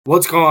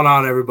What's going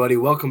on, everybody?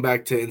 Welcome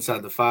back to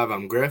Inside the Five.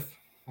 I'm Griff.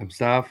 I'm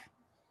Steph.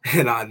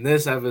 And on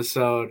this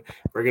episode,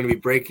 we're going to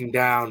be breaking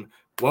down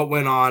what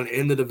went on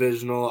in the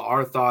divisional,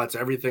 our thoughts,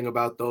 everything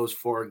about those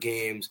four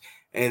games,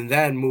 and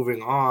then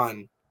moving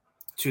on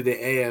to the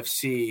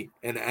AFC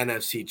and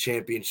NFC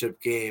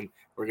championship game.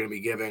 We're going to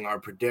be giving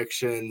our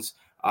predictions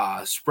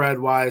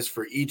spread-wise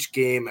for each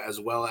game, as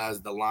well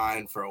as the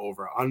line for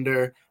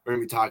over-under. We're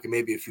going to be talking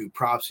maybe a few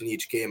props in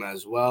each game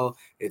as well.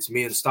 It's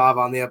me and Stav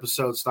on the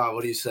episode. Stav,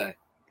 what do you say?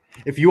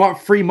 If you want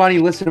free money,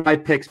 listen to my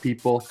picks,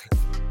 people.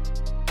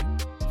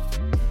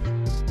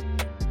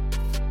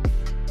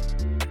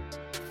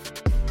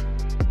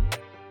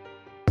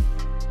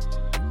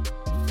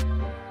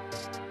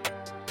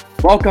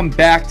 Welcome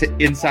back to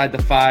Inside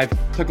the Five.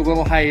 Took a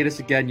little hiatus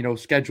again,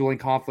 scheduling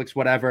conflicts,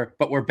 whatever,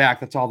 but we're back.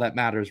 That's all that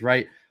matters,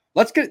 right?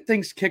 Let's get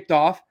things kicked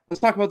off.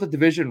 Let's talk about the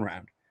division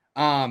round.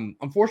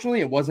 Unfortunately,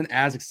 it wasn't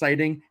as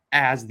exciting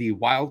as the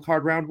wild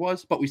card round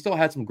was, but we still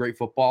had some great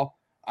football.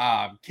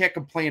 Can't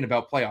complain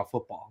about playoff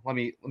football. Let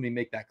me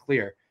make that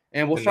clear.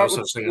 And we'll start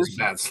with a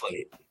bad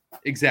slate.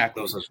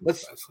 Exactly.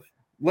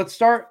 Let's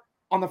start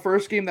on the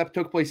first game that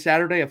took place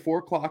Saturday at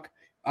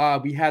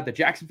 4:00. We had the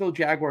Jacksonville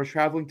Jaguars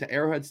traveling to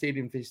Arrowhead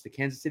Stadium to face the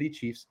Kansas City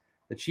Chiefs.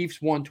 The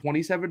Chiefs won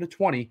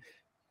 27-20.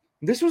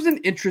 This was an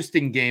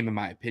interesting game, in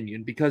my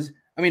opinion, because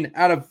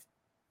out of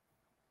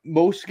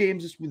most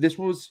games, this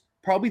was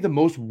probably the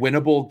most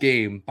winnable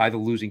game by the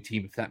losing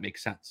team, if that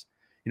makes sense.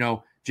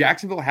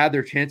 Jacksonville had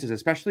their chances,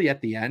 especially at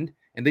the end,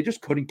 and they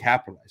just couldn't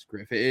capitalize,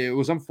 Griff. It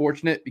was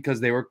unfortunate because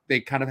they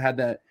kind of had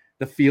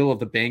the feel of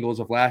the Bengals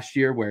of last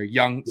year, where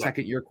young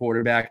second-year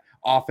quarterback,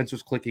 offense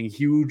was clicking,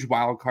 huge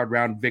wild card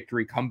round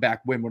victory,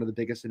 comeback win, one of the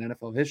biggest in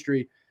NFL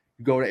history.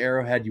 You go to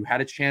Arrowhead, you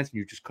had a chance, and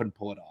you just couldn't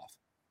pull it off.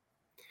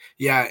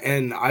 Yeah,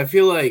 and I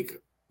feel like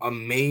a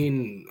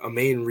main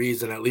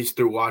reason, at least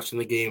through watching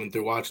the game and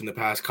through watching the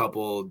past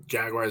couple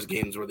Jaguars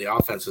games where the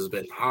offense has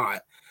been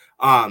hot,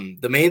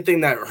 the main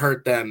thing that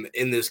hurt them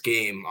in this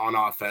game on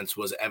offense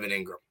was Evan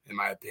Ingram, in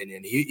my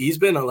opinion. He's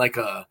been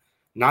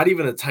not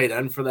even a tight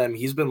end for them.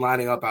 He's been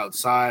lining up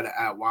outside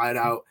at wide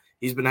out.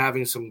 He's been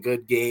having some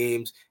good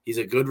games. He's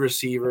a good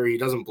receiver. He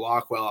doesn't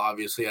block well,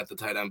 obviously, at the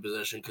tight end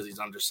position because he's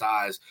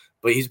undersized,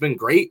 but he's been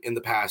great in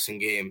the passing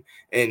game,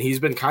 and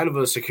he's been kind of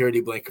a security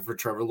blanket for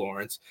Trevor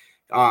Lawrence.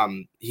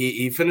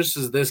 He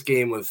finishes this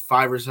game with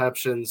 5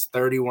 receptions,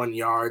 31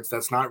 yards.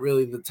 That's not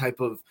really the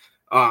type of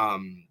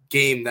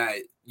game that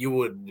you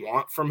would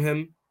want from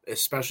him,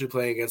 especially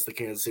playing against the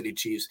Kansas City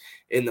Chiefs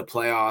in the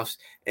playoffs.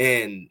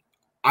 And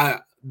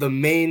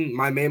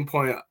my main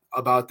point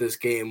about this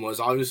game was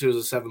obviously it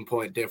was a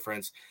 7-point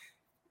difference.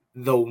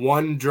 The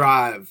one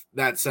drive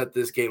that set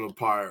this game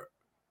apart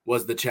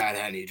was the Chad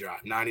Henne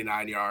drive,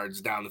 99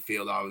 yards down the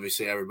field.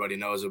 Obviously, everybody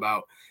knows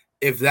about.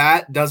 If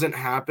that doesn't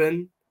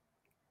happen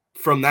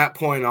from that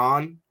point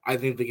on, I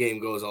think the game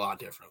goes a lot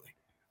differently.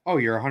 Oh,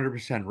 you're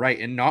 100% right.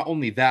 And not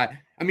only that,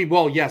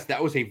 yes,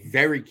 that was a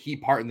very key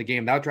part in the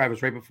game. That drive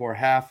was right before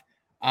half.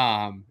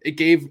 It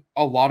gave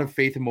a lot of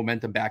faith and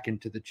momentum back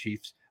into the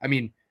Chiefs.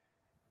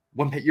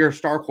 When you're a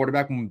star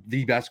quarterback,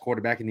 the best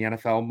quarterback in the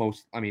NFL,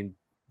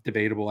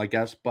 debatable, I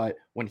guess, but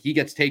when he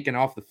gets taken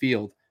off the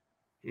field,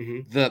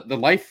 the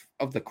life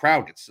of the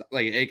crowd gets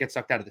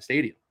sucked out of the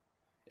stadium.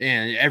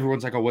 And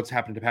everyone's like, oh, what's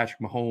happened to Patrick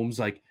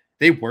Mahomes?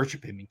 They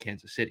worship him in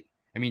Kansas City.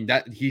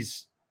 That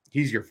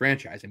he's your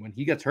franchise. And when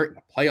he gets hurt in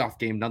a playoff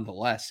game,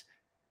 nonetheless,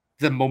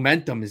 the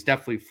momentum is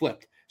definitely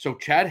flipped. So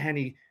Chad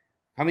Henne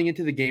coming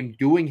into the game,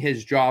 doing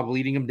his job,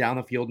 leading him down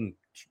the field and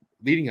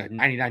leading a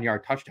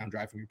 99-yard touchdown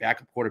drive from your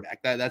backup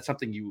quarterback. That's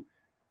something you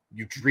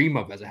dream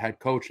of as a head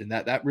coach. And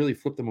that really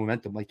flipped the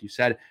momentum, like you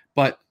said.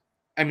 But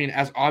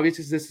as obvious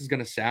as this is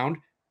going to sound,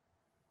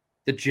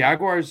 the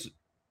Jaguars,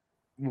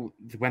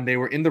 when they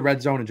were in the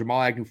red zone and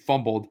Jamal Agnew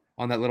fumbled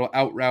on that little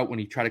out route when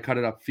he tried to cut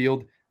it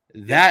upfield,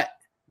 that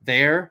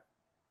there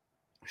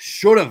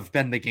should have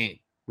been the game,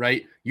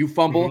 right? You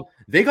fumble.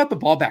 They got the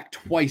ball back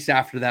twice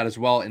after that as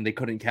well, and they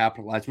couldn't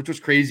capitalize, which was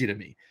crazy to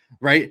me,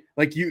 right?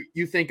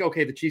 You think,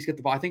 okay, the Chiefs get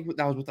the ball. I think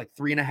that was with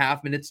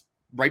 3.5 minutes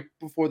right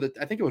before the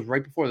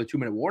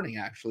 2-minute warning,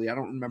 actually. I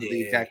don't remember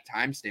the exact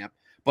timestamp,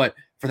 but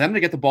for them to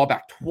get the ball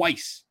back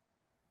twice,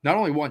 not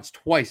only once,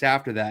 twice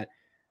after that,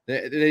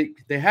 they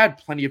had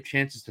plenty of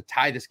chances to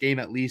tie this game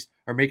at least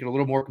or make it a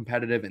little more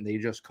competitive, and they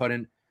just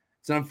couldn't.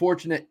 It's an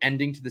unfortunate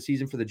ending to the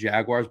season for the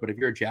Jaguars, but if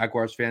you're a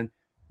Jaguars fan,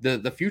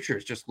 the future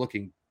is just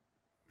looking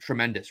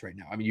tremendous right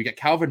now. You get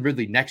Calvin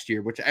Ridley next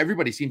year, which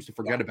everybody seems to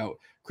forget about.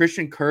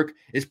 Christian Kirk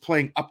is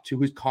playing up to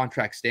his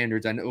contract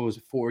standards. I know it was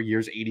 4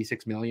 years,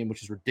 $86 million,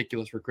 which is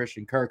ridiculous for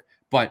Christian Kirk,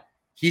 but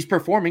he's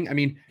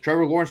performing.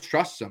 Trevor Lawrence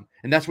trusts him,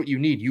 and that's what you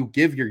need. You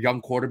give your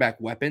young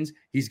quarterback weapons,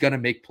 he's going to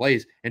make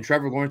plays, and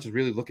Trevor Lawrence is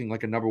really looking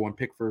like a number 1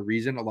 pick for a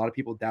reason. A lot of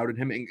people doubted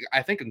him, and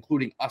I think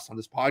including us on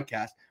this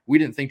podcast, we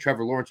didn't think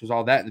Trevor Lawrence was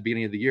all that in the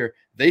beginning of the year.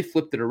 They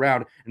flipped it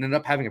around and ended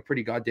up having a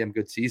pretty goddamn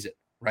good season,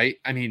 right?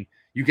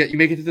 You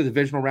make it to the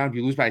divisional round,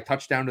 you lose by a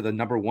touchdown to the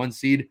number 1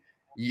 seed.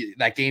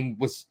 That game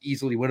was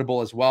easily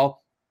winnable as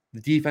well.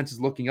 The defense is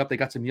looking up. They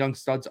got some young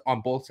studs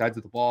on both sides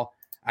of the ball.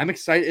 I'm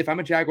excited. If I'm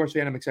a Jaguars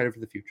fan, I'm excited for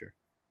the future.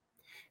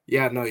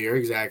 Yeah, no, you're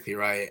exactly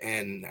right.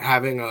 And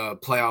having a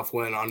playoff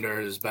win under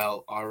his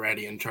belt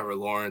already in Trevor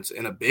Lawrence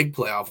in a big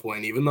playoff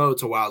win, even though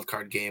it's a wild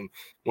card game,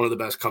 one of the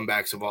best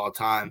comebacks of all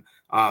time.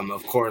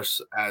 Of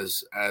course,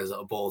 as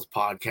a Bulls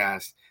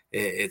podcast,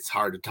 it's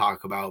hard to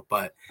talk about,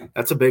 but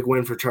that's a big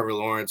win for Trevor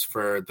Lawrence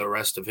for the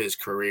rest of his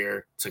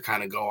career to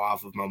kind of go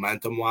off of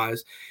momentum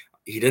wise.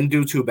 He didn't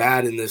do too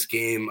bad in this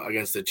game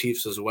against the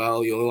Chiefs as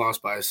well. He only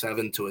lost by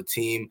 7 to a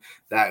team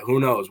that,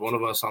 who knows, one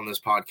of us on this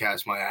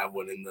podcast might have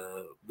winning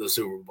the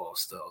Super Bowl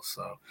still.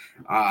 So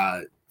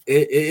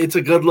it's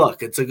a good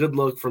look. It's a good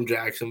look from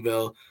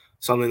Jacksonville,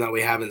 something that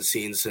we haven't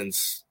seen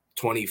since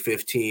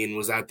 2015.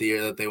 Was that the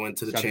year that they went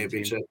to the 17.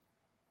 championship?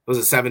 Was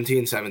it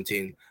 17?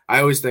 17. I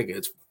always think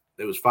it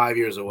was 5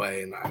 years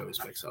away, and I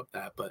always mix up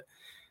that. But,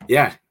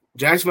 yeah,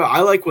 Jacksonville, I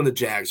like when the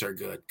Jags are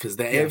good because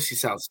the AFC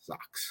South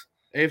sucks.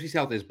 AFC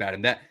South is bad,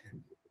 and that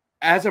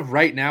as of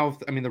right now,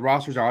 I mean, the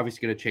rosters are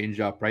obviously going to change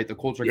up, right? The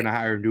Colts are going to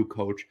hire a new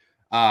coach.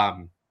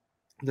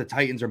 The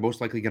Titans are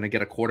most likely going to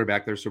get a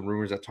quarterback. There's some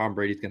rumors that Tom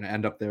Brady's going to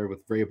end up there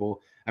with Vrabel.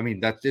 I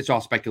mean, it's all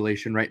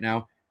speculation right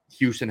now.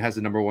 Houston has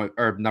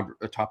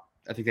the top.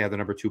 I think they have the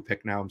number 2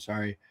 pick now. I'm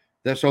sorry.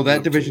 So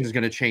that division is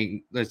going to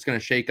change. It's going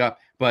to shake up.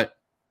 But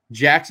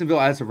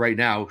Jacksonville, as of right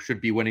now, should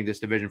be winning this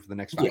division for the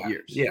next 5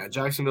 years. Yeah,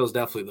 Jacksonville is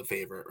definitely the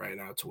favorite right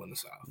now to win the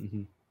South.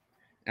 Mm-hmm.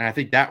 And I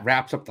think that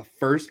wraps up the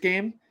first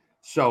game.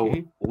 So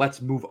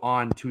let's move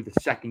on to the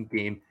second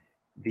game,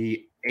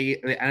 the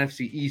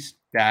NFC East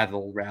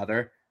battle,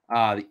 rather.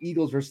 The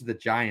Eagles versus the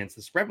Giants.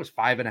 The spread was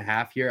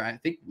 5.5 here. I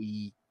think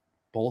we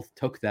both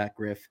took that,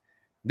 Griff.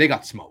 They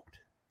got smoked.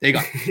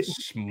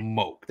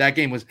 Smoked. That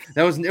game was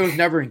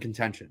never in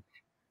contention.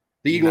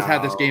 The Eagles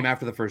had this game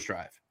after the first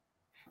drive.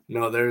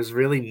 No, there's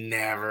really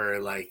never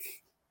like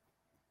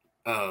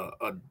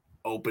an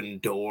open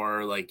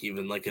door, like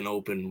even like an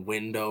open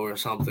window or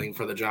something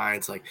for the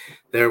Giants. Like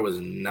there was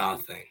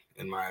nothing,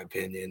 in my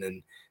opinion,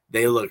 and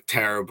they looked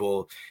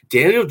terrible.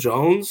 Daniel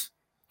Jones,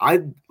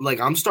 I'm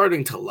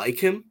starting to like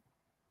him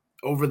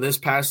over this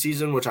past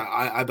season, which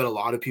I bet a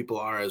lot of people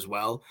are as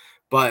well.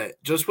 But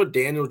just what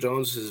Daniel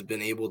Jones has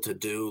been able to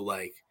do,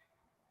 like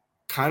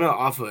kind of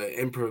off of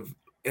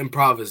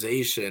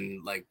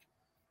improvisation, like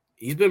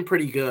he's been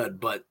pretty good.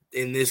 But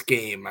in this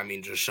game, I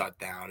mean, just shut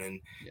down. And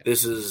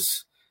this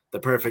is the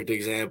perfect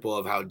example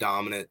of how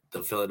dominant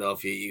the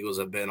Philadelphia Eagles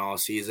have been all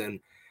season.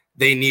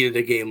 They needed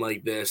a game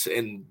like this,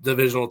 and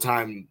divisional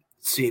time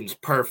seems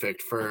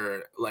perfect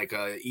for like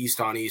a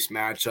East-on-East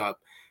matchup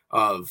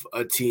of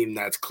a team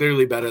that's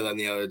clearly better than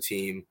the other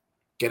team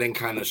getting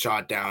kind of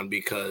shot down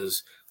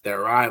because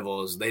their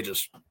rivals, they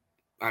just,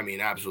 I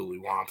mean, absolutely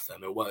whomped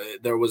them.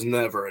 There was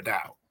never a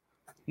doubt.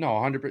 No,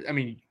 100%. I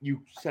mean,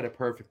 you said it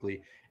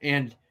perfectly.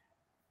 And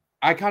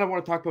I kind of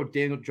want to talk about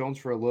Daniel Jones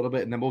for a little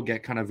bit, and then we'll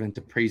get kind of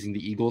into praising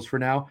the Eagles for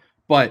now.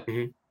 But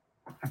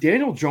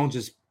Daniel Jones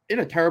is in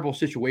a terrible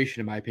situation,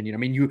 in my opinion. I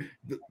mean, you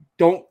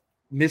don't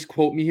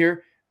misquote me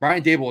here.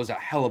 Brian Daboll is a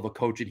hell of a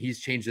coach, and he's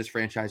changed this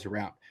franchise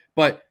around.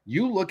 But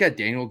you look at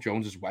Daniel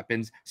Jones's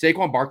weapons.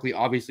 Saquon Barkley,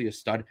 obviously a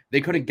stud. They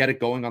couldn't get it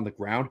going on the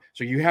ground,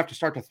 so you have to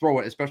start to throw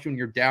it, especially when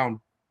you're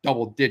down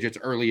double digits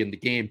early in the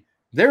game.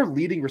 Their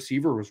leading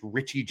receiver was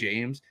Richie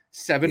James,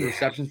 7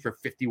 receptions for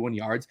 51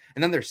 yards.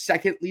 And then their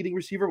second leading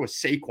receiver was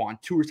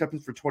Saquon, 2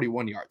 receptions for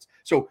 21 yards.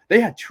 So they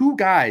had 2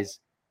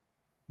 guys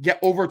get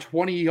over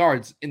 20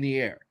 yards in the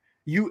air.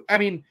 You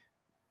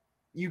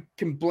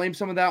can blame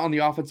some of that on the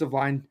offensive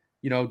line.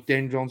 You know,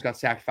 Daniel Jones got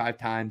sacked 5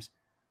 times.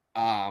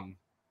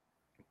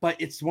 But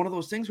it's one of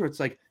those things where it's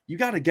like, you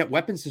got to get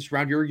weapons to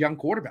surround your young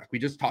quarterback. We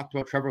just talked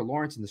about Trevor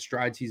Lawrence and the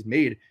strides he's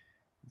made.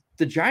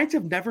 The Giants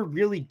have never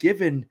really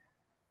given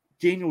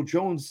Daniel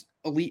Jones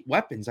elite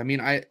weapons. I mean,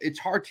 it's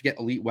hard to get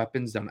elite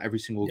weapons on every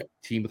single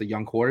team with a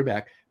young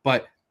quarterback.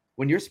 But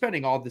when you're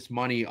spending all this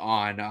money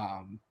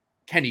on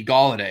Kenny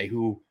Golladay,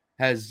 who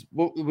has,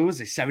 what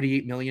was it,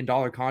 $78 million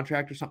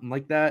contract or something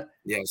like that?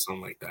 Yeah,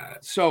 something like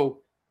that.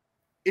 So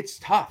it's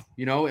tough.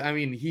 You know, I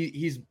mean,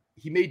 he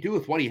made do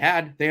with what he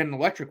had. They had an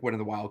electric win in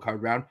the wild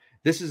card round.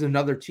 This is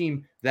another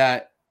team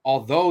that,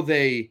 although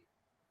they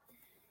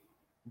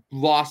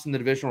lost in the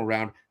divisional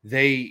round,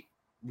 they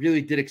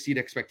really did exceed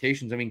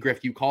expectations. I mean,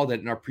 Griff, you called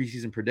it in our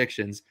preseason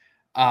predictions.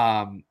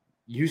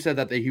 You said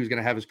that he was going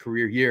to have his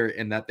career year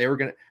and that they were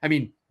going to, I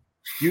mean,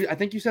 I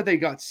think you said they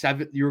got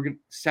 7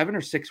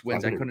 or 6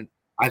 wins.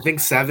 I think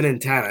 7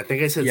 and 10. I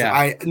think I said,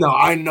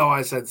 I know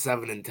I said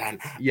 7 and 10.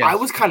 Yes. I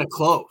was kind of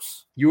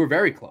close. You were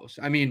very close.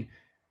 I mean,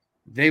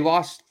 they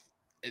lost.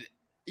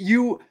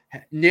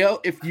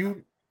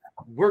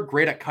 We're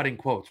great at cutting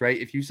quotes, right?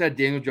 If you said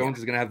Daniel Jones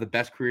is going to have the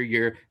best career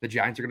year, the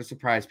Giants are going to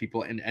surprise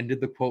people, and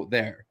ended the quote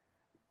there.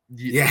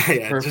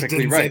 Perfectly just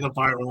didn't right. Say the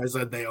part where I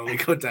said they only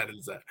go 10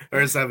 and 7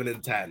 or 7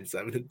 and 10,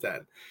 7 and 10.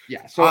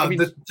 Yeah. So I mean,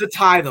 the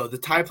tie though, the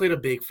tie played a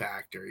big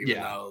factor,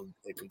 even though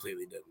they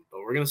completely didn't. But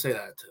we're gonna say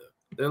that too.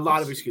 There are a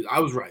lot of excuses. I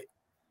was right.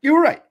 You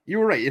were right,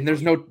 and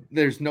there's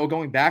no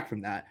going back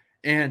from that.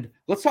 And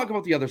let's talk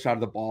about the other side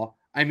of the ball.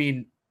 I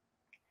mean,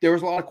 there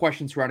was a lot of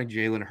questions surrounding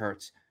Jalen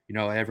Hurts.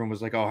 Everyone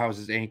was like, oh, how's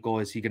his ankle?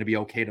 Is he going to be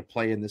okay to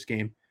play in this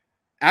game?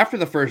 After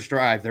the first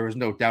drive, there was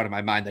no doubt in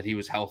my mind that he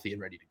was healthy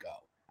and ready to go.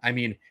 I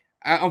mean,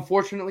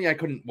 unfortunately, I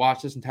couldn't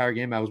watch this entire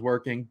game. I was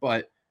working,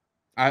 but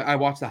I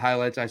watched the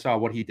highlights. I saw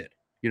what he did.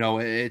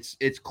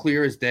 It's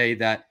clear as day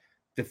that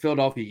the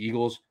Philadelphia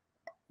Eagles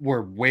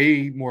were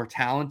way more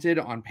talented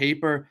on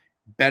paper,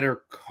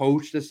 better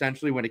coached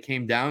essentially when it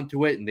came down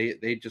to it, and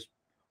they just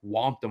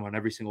whomped them on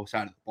every single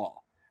side of the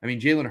ball. I mean,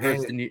 Jalen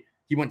Hurts,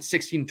 he went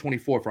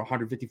 16-24 for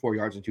 154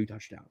 yards and 2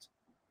 touchdowns.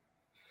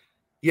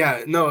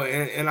 Yeah, no,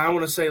 and I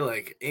want to say,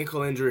 like,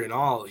 ankle injury and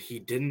all, he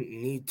didn't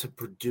need to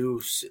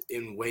produce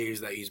in ways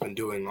that he's been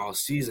doing all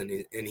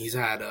season, and he's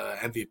had a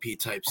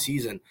MVP-type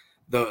season.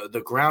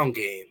 The ground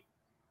game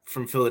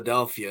from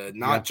Philadelphia,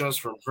 not just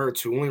from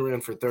Hurts, who only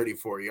ran for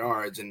 34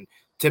 yards, and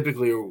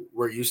typically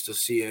we're used to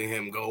seeing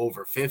him go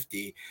over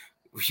 50.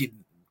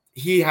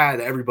 He had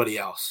everybody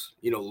else,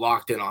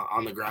 locked in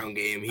on the ground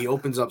game. He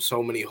opens up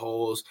so many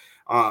holes.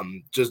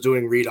 Just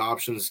doing read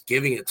options,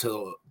 giving it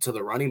to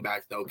the running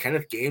back, though.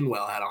 Kenneth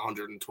Gainwell had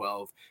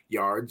 112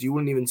 yards. You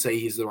wouldn't even say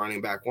he's the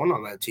running back one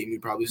on that team.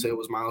 You'd probably say it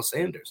was Miles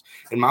Sanders.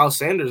 And Miles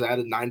Sanders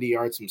added 90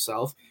 yards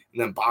himself.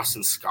 And then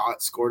Boston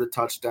Scott scored a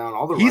touchdown.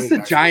 He's the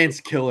Giants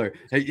killer.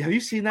 Have you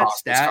seen that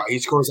stat? Scott, he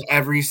scores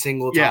every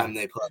single time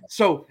they play.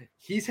 So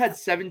he's had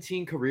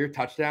 17 career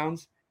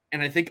touchdowns,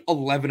 and I think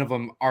 11 of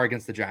them are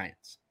against the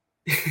Giants.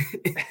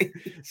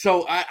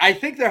 So I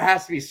think there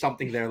has to be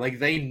something there. Like,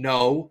 they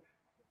know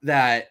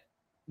that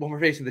when we're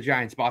facing the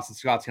Giants, Boston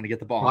Scott's going to get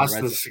the ball.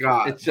 Boston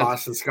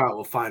Scott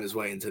will find his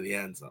way into the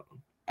end zone.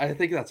 I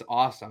think that's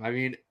awesome. I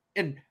mean,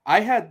 and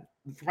I had,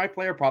 for my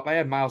player prop, I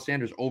had Miles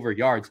Sanders over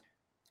yards.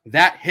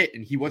 That hit,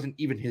 and he wasn't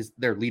even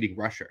their leading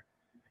rusher.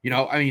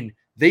 I mean,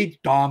 they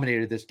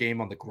dominated this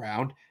game on the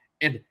ground,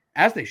 and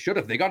as they should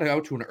have. They got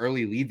out to an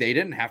early lead. They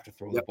didn't have to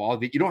throw the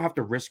ball. You don't have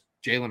to risk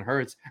Jalen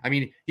Hurts. I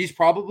mean, he's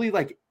probably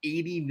like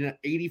 80,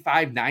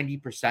 85,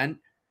 90%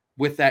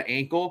 with that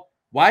ankle.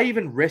 Why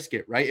even risk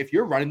it, right? If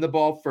you're running the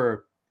ball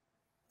for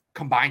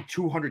combined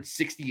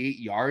 268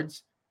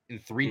 yards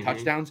and 3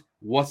 touchdowns,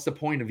 what's the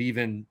point of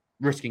even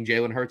risking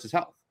Jalen Hurts'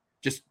 health?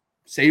 Just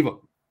save him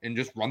and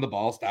just run the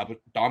ball,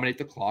 dominate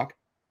the clock.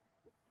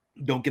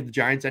 Don't give the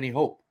Giants any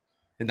hope.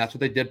 And that's what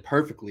they did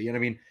perfectly. And I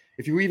mean,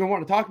 if you even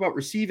want to talk about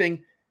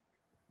receiving,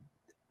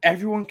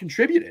 everyone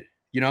contributed.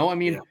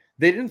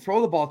 They didn't throw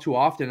the ball too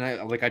often.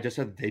 Like I just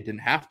said, they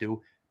didn't have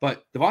to.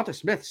 But Devonta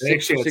Smith, they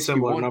actually had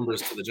similar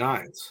numbers to the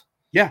Giants.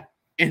 Yeah,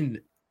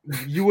 and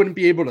you wouldn't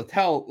be able to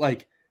tell.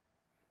 Like,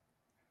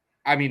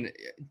 I mean,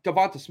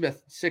 Devonta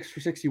Smith, 6 for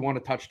 61, a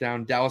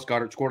touchdown. Dallas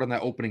Goedert scored on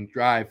that opening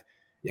drive.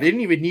 Yeah. They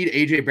didn't even need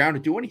A.J. Brown to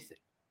do anything.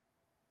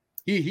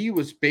 He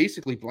was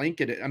basically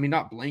blanketed. I mean,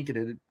 not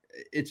blanketed.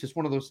 It's just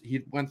one of those.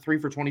 He went 3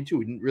 for 22.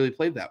 He didn't really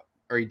play that,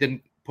 or he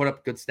didn't put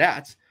up good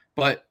stats,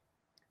 but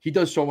he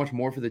does so much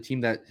more for the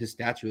team that his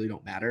stats really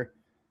don't matter.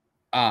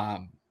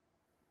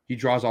 He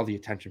draws all the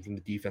attention from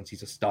the defense.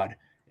 He's a stud.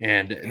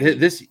 And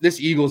this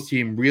Eagles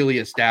team really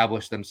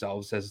established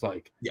themselves as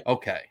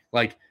okay,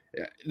 like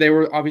they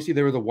were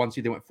the 1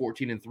 seed. They went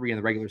 14-3 in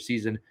the regular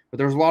season, but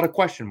there was a lot of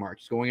question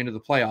marks going into the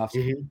playoffs.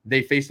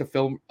 They faced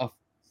a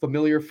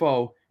familiar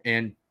foe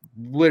and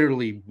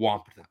literally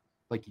whomped them.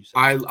 Like you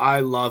said, I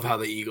love how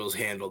the Eagles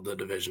handled the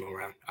divisional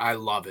round. I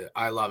love it.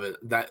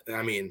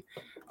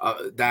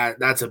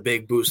 That's a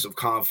big boost of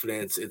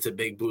confidence. It's a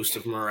big boost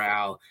of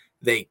morale.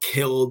 They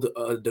killed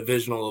a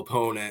divisional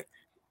opponent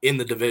in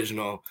the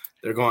divisional.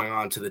 They're going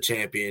on to the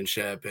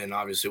championship, and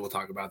obviously we'll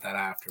talk about that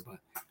after. But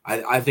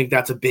I think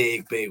that's a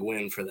big, big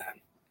win for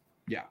them.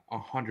 Yeah,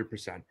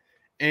 100%.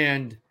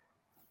 And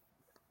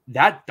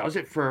that does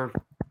it for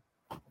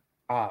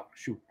I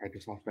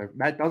just lost my.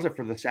 That does it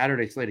for the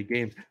Saturday slate of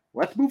games.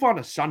 Let's move on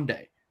to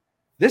Sunday.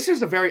 This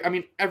is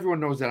everyone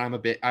knows that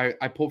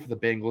I pull for the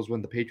Bengals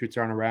when the Patriots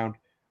aren't around.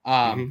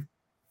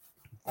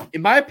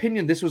 In my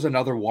opinion, this was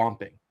another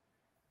whomping.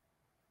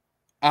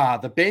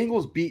 The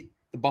Bengals beat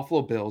the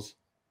Buffalo Bills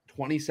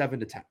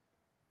 27-10.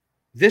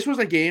 This was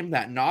a game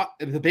that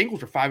the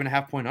Bengals were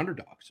 5.5-point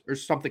underdogs or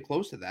something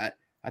close to that.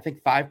 I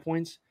think 5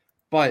 points,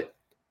 but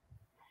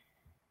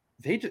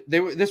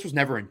this was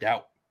never in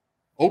doubt.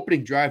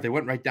 Opening drive, they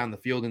went right down the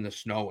field in the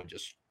snow and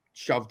just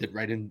shoved it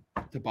right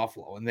into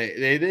Buffalo, and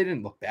they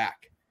didn't look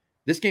back.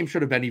 This game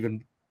should have been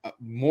even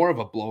more of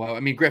a blowout. I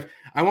mean, Griff,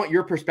 I want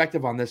your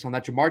perspective on that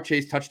Ja'Marr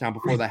Chase touchdown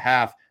before the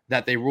half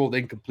that they ruled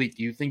incomplete.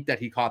 Do you think that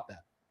he caught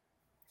that?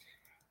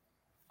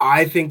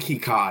 I think he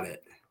caught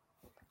it.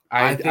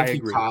 I think he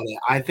caught it.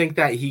 I think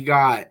that he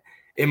got,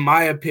 in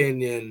my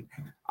opinion,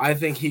 I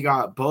think he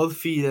got both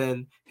feet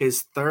in.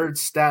 His third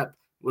step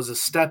was a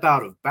step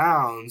out of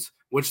bounds,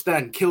 which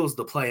then kills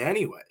the play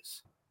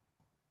anyways.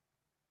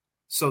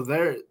 So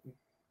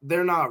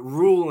they're not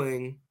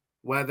ruling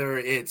whether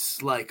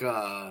it's like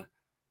a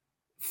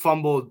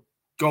fumble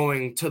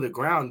going to the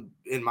ground.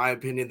 In my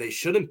opinion, they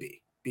shouldn't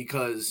be,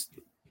 because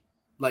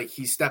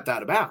he stepped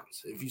out of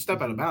bounds. If you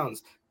step out of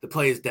bounds, the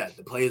play is dead.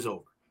 The play is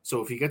over.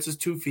 So if he gets his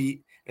 2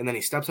 feet and then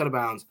he steps out of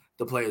bounds,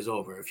 the play is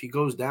over. If he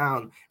goes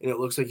down and it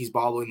looks like he's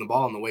bobbling the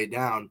ball on the way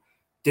down,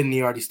 Didn't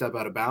he already step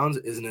out of bounds?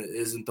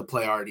 Isn't the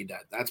play already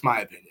dead? That's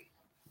my opinion.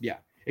 Yeah,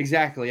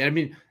 exactly. I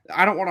mean,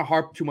 I don't want to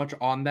harp too much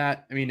on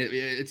that. I mean,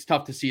 it's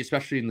tough to see,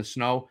 especially in the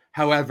snow.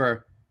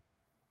 However,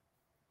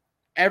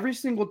 every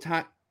single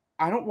time,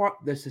 I don't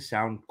want this to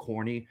sound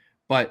corny,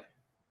 but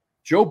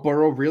Joe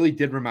Burrow really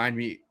did remind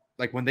me,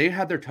 like when they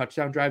had their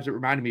touchdown drives, it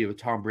reminded me of a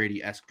Tom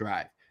Brady-esque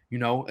drive. You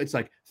know, it's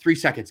like 3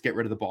 seconds, get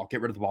rid of the ball,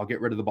 get rid of the ball,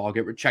 get rid of the ball,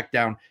 check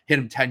down, hit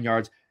him 10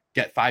 yards,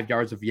 get 5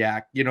 yards of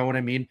yak. You know what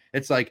I mean?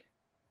 It's like,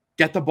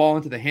 get the ball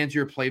into the hands of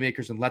your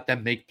playmakers and let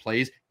them make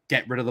plays.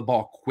 Get rid of the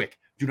ball quick.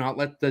 Do not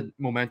let the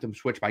momentum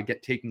switch by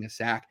taking a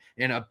sack.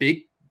 And a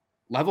big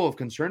level of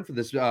concern for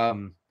this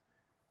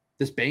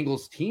this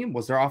Bengals team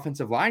was their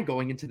offensive line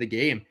going into the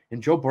game.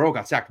 And Joe Burrow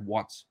got sacked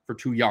once for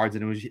 2 yards,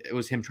 and it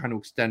was him trying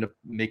to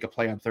make a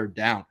play on third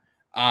down.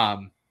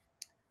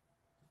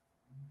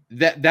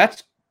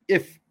 That's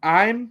if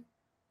I'm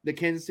the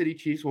Kansas City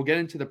Chiefs. We'll get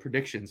into the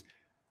predictions.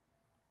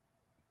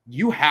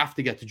 You have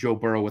to get to Joe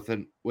Burrow with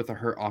a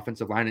hurt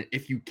offensive line. And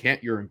if you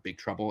can't, you're in big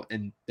trouble.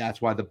 And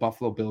that's why the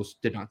Buffalo Bills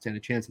did not stand a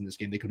chance in this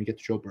game. They couldn't get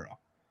to Joe Burrow.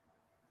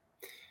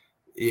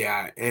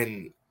 Yeah,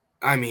 and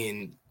I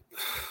mean,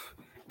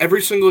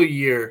 every single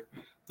year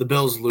the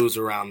Bills lose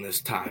around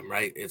this time,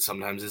 right?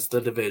 Sometimes it's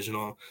the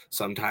divisional,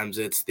 sometimes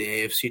it's the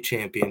AFC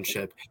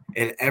Championship,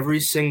 and every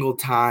single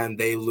time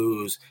they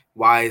lose,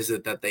 why is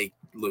it that they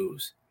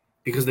lose?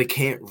 Because they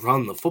can't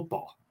run the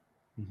football.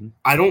 Mm-hmm.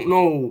 I don't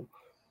know.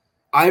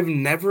 I've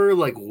never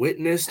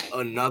witnessed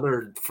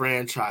another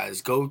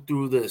franchise go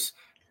through this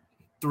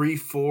 3,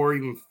 4,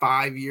 even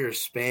 5 year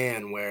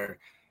span where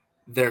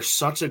they're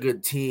such a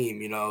good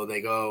team. You know,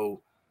 they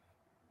go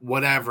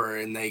whatever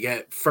and they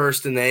get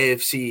first in the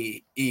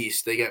AFC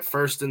East, they get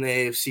first in the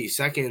AFC,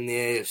 second in the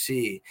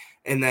AFC,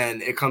 and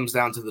then it comes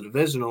down to the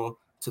divisional,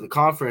 to the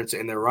conference,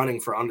 and they're running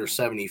for under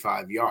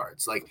 75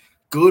 yards. Like,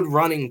 good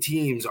running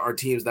teams are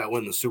teams that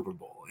win the Super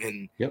Bowl.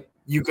 And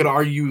you could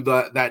argue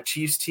that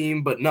Chiefs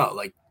team, but no,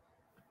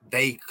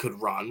 they could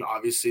run.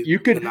 Obviously,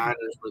 the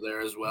Niners were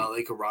there as well.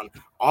 They could run.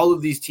 All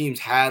of these teams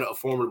had a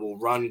formidable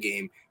run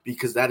game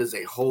because that is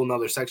a whole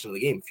nother section of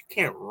the game. If you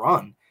can't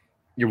run,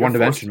 you're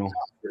one-dimensional.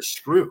 You're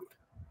screwed.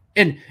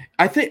 And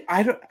I think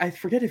I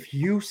forget if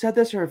you said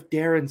this or if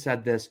Darren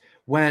said this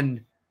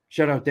when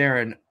shout out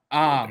Darren.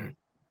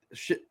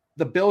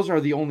 The Bills are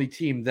the only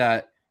team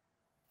that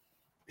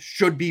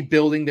should be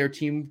building their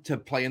team to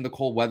play in the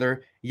cold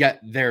weather, yet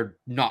they're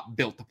not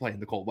built to play in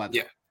the cold weather.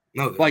 Yeah,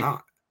 no, they're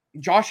not.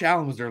 Josh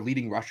Allen was their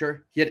leading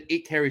rusher. He had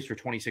 8 carries for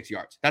 26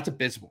 yards. That's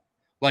abysmal.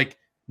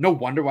 No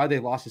wonder why they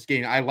lost this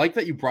game. I like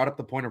that you brought up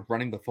the point of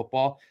running the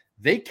football.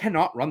 They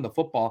cannot run the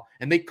football,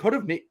 and they could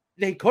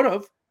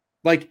have,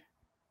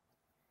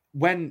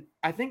 when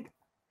I think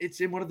it's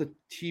in one of the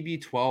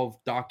TB12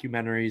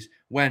 documentaries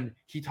when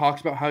he talks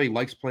about how he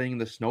likes playing in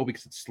the snow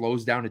because it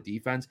slows down a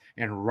defense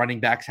and running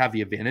backs have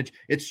the advantage.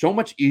 It's so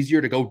much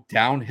easier to go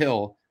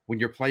downhill when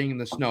you're playing in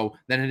the snow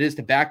than it is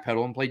to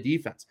backpedal and play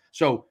defense.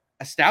 So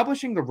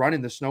establishing the run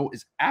in the snow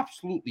is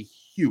absolutely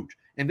huge,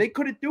 and they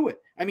couldn't do it.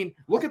 I mean,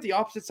 look at the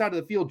opposite side of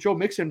the field. Joe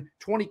Mixon,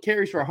 20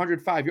 carries for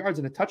 105 yards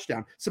and a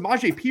touchdown.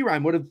 Samaje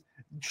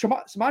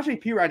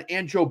Perine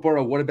and Joe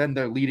Burrow would have been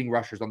their leading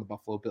rushers on the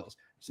Buffalo Bills.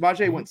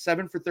 Samaje went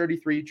 7 for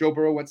 33. Joe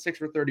Burrow went 6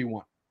 for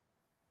 31.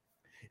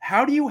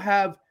 How do you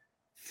have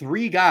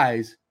 3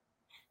 guys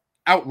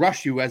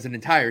outrush you as an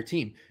entire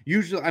team?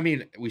 Usually, I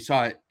mean, we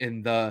saw it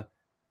in the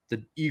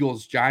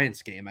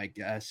Eagles-Giants game, I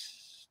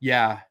guess.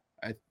 Yeah,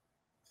 I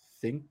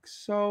think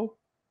so.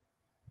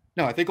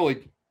 No, I think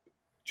only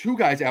 2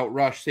 guys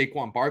outrushed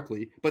Saquon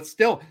Barkley, but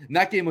still, and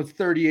that game was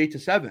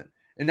 38-7.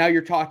 And now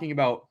you're talking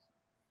about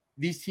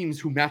these teams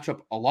who match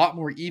up a lot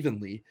more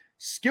evenly.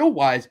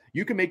 Skill-wise,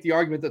 you can make the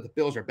argument that the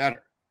Bills are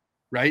better,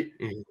 right?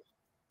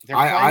 Mm-hmm.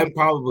 I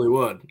probably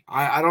would.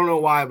 I don't know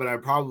why, but I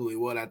probably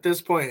would. At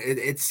this point,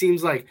 it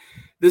seems like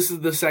this is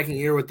the second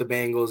year with the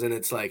Bengals, and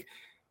it's like,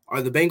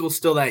 are the Bengals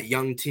still that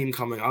young team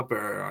coming up,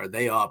 or are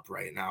they up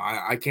right now?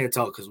 I can't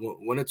tell because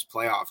when it's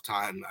playoff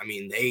time, I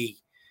mean, they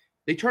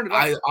turned it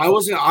up.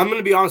 I'm going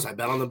to be honest. I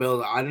bet on the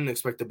Bills. I didn't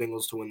expect the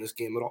Bengals to win this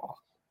game at all.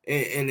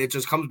 And it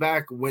just comes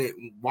back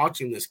when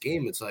watching this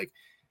game, it's like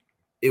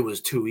it was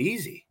too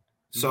easy.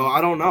 So I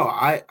don't know.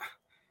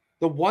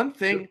 The one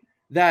thing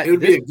that it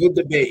would be a good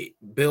debate: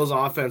 Bills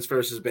offense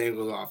versus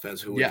Bengals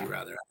offense. Who would you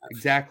rather have?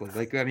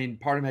 Exactly. I mean,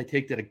 part of my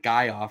take did a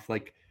guy off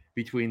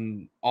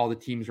between all the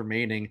teams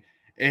remaining.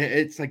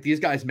 It's like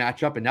these guys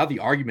match up, and now the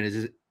argument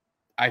is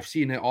I've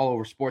seen it all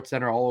over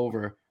SportsCenter, all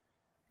over.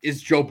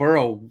 Is Joe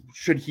Burrow,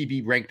 should he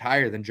be ranked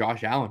higher than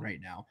Josh Allen right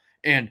now?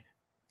 And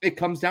it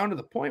comes down to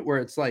the point where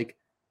it's like,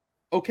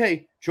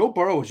 okay, Joe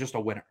Burrow is just a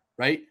winner,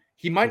 right?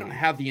 He might not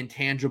have the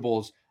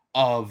intangibles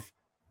of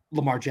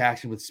Lamar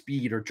Jackson with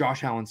speed or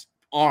Josh Allen's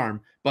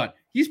arm, but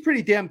he's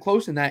pretty damn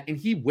close in that, and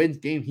he wins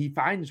game. He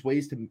finds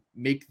ways to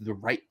make the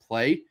right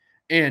play.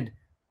 And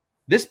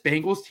this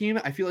Bengals team,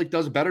 I feel like,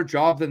 does a better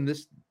job than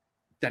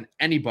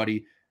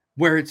anybody,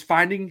 where it's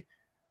finding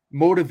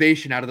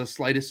motivation out of the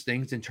slightest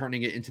things and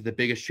turning it into the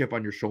biggest chip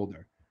on your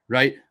shoulder,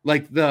 right?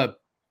 Like the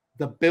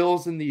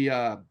Bills and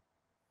the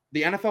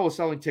the NFL was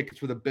selling tickets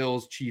for the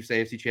Bills Chiefs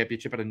AFC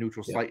Championship at a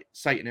neutral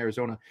site in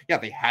Arizona. Yeah,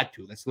 they had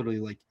to. That's literally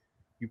like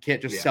you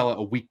can't just sell it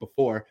a week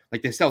before.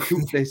 Like they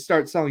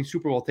start selling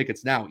Super Bowl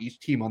tickets now. Each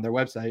team on their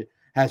website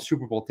has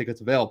Super Bowl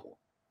tickets available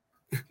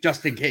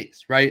just in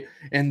case, right?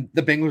 And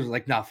the Bengals are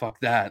like, nah, fuck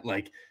that.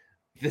 Like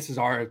this is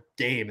our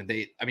game. And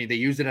they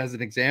use it as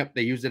an example.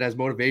 They use it as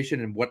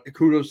motivation, and what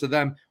kudos to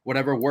them.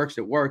 Whatever works,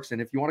 it works.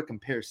 And if you want to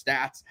compare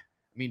stats,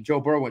 I mean, Joe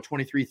Burrow went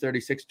 23,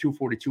 36,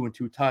 242, and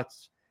 2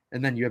 touchdowns.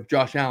 And then you have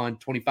Josh Allen,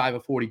 25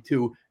 of 42,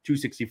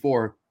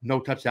 264, no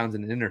touchdowns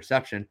and an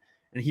interception.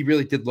 And he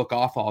really did look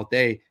off all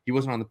day. He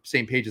wasn't on the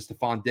same page as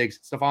Stephon Diggs.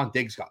 Stephon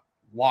Diggs got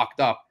locked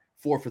up,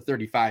 4 for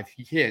 35.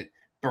 He hit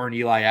burn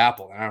Eli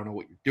Apple. And I don't know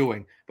what you're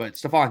doing, but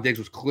Stephon Diggs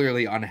was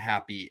clearly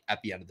unhappy at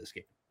the end of this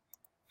game.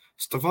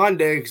 Stephon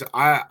Diggs,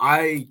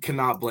 I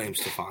cannot blame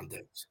Stephon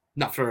Diggs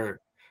for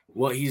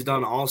what he's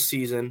done all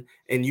season.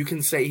 And you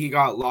can say he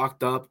got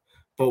locked up,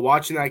 but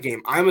watching that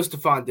game, I'm a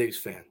Stephon Diggs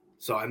fan,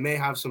 so I may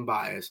have some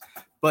bias.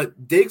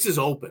 But Diggs is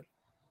open.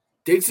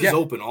 Diggs is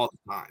open all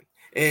the time.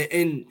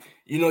 And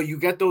you know, you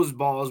get those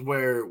balls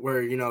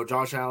where you know,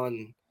 Josh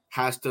Allen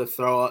has to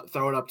throw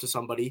it up to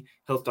somebody.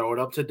 He'll throw it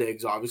up to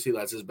Diggs. Obviously,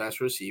 that's his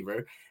best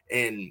receiver.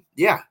 And,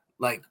 yeah,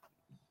 like,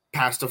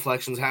 pass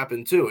deflections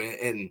happen too.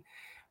 And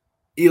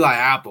Eli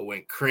Apple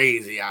went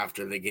crazy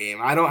after the game.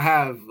 I don't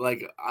have,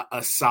 like,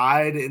 a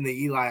side in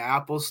the Eli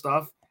Apple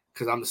stuff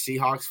because I'm a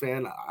Seahawks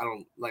fan. I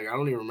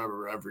don't even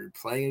remember ever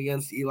playing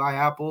against Eli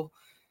Apple.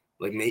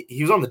 Like,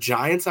 he was on the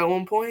Giants at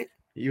one point.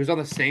 He was on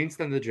the Saints,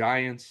 then the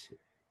Giants.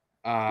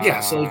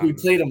 So like we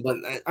played him, but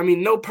I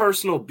mean, no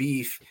personal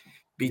beef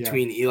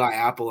between Eli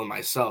Apple and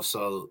myself.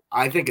 So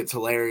I think it's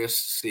hilarious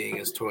seeing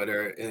his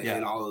Twitter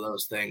and all of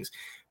those things.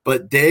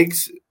 But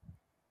Diggs,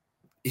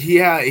 he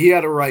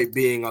had a right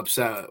being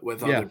upset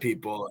with other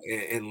people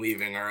and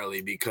leaving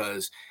early,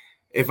 because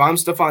if I'm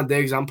Stephon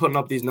Diggs, I'm putting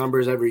up these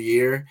numbers every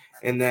year,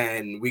 and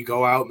then we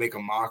go out, make a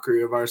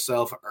mockery of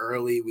ourselves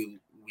early. We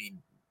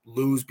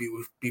lose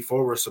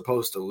before we're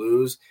supposed to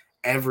lose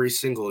every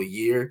single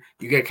year.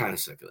 You get kind of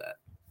sick of that.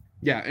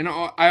 Yeah, and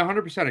I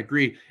 100%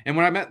 agree. And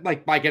when I meant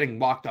like by getting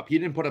locked up, he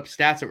didn't put up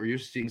stats that we're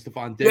used to seeing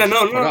Stephon Diggs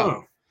put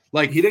up.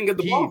 Like he didn't get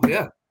the ball.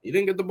 Yeah, he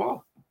didn't get the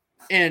ball.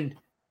 And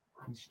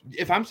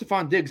if I'm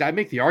Stephon Diggs, I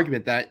make the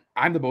argument that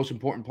I'm the most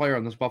important player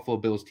on this Buffalo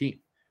Bills team,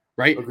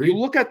 right? Agreed. You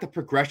look at the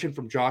progression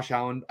from Josh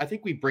Allen. I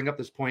think we bring up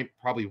this point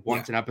probably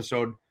once an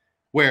episode,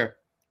 where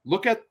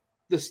look at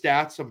the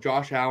stats of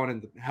Josh Allen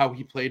and how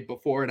he played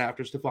before and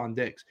after Stephon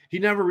Diggs. He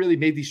never really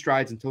made these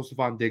strides until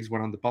Stephon Diggs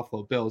went on the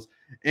Buffalo Bills.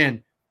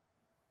 And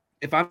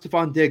if I'm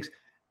Stephon Diggs,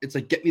 it's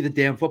like, get me the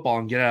damn football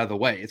and get out of the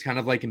way. It's kind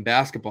of like in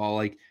basketball,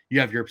 like you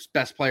have your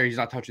best player, he's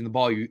not touching the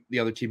ball. The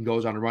other team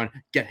goes on a run,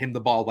 get him the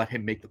ball, let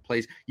him make the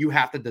plays. You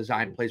have to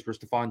design plays where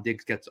Stephon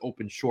Diggs gets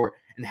open short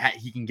and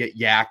he can get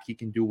yak, he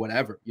can do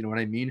whatever. You know what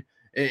I mean?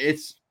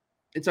 It's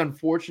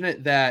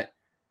unfortunate that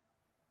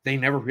they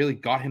never really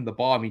got him the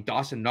ball. I mean,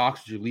 Dawson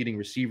Knox was your leading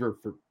receiver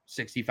for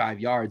 65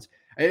 yards.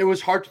 It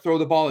was hard to throw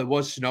the ball. It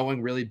was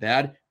snowing really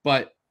bad,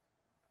 but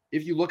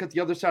if you look at the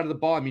other side of the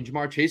ball, I mean,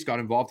 Jamar Chase got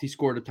involved. He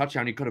scored a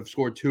touchdown. He could have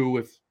scored 2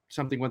 if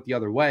something went the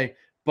other way.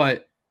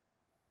 But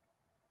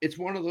it's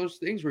one of those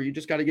things where you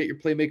just got to get your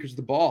playmakers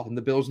the ball, and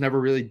the Bills never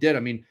really did.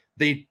 I mean,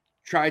 they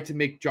tried to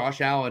make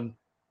Josh Allen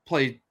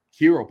play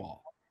hero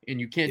ball, and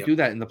you can't do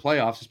that in the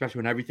playoffs, especially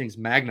when everything's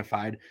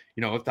magnified.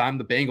 You know, if I'm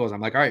the Bengals,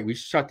 I'm like, all right, we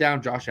shut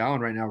down Josh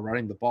Allen right now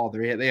running the ball.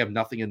 They have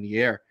nothing in the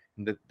air,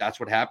 and that's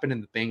what happened,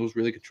 and the Bengals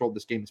really controlled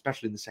this game,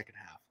 especially in the second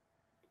half.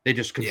 They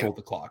just controlled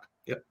the clock.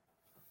 Yep.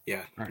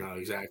 Yeah, no,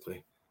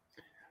 exactly.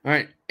 All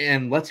right,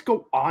 and let's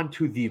go on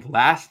to the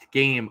last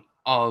game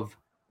of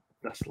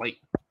the slate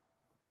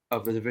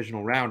of the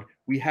divisional round.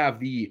 We have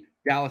the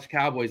Dallas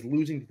Cowboys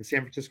losing to the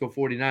San Francisco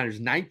 49ers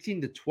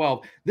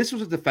 19-12. This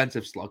was a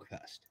defensive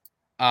slugfest.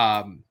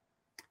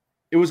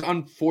 It was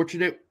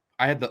unfortunate.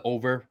 I had the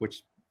over,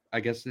 which I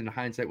guess in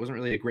hindsight wasn't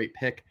really a great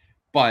pick,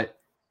 but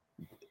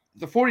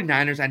the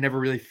 49ers, I never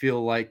really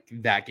feel like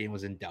that game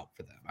was in doubt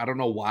for them. I don't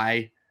know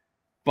why,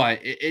 but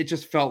it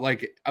just felt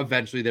like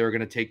eventually they were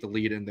going to take the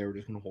lead and they were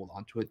just going to hold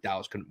on to it.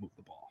 Dallas couldn't move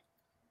the ball.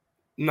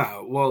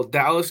 No, well,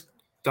 Dallas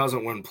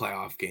doesn't win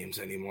playoff games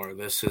anymore.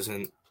 This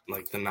isn't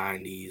like the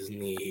 90s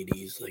and the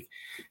 80s. Like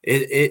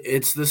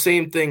it's the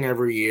same thing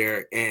every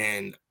year,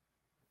 and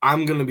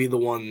I'm going to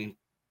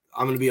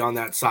be on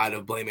that side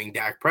of blaming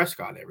Dak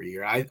Prescott every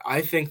year.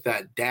 I think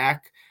that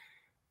Dak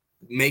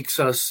makes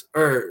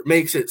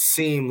it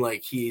seem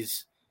like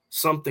he's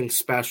something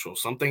special,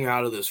 something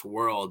out of this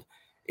world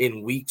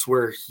in weeks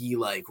where he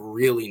like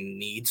really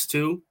needs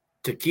to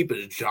keep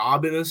his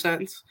job in a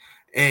sense.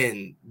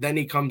 And then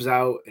he comes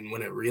out, and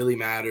when it really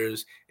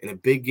matters in a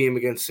big game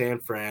against San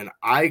Fran,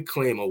 I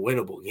claim a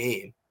winnable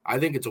game. I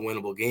think it's a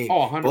winnable game.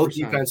 Oh, 100%. Both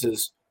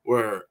defenses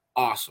were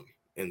awesome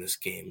in this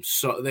game.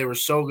 So they were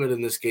so good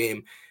in this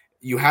game.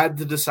 You had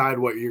to decide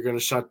what you're going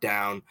to shut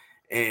down.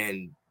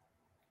 And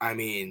I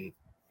mean,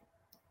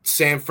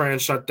 San Fran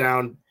shut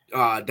down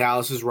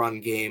Dallas's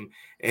run game.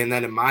 And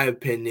then in my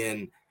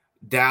opinion,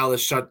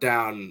 Dallas shut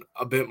down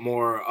a bit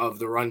more of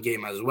the run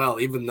game as well,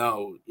 even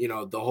though,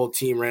 the whole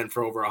team ran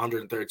for over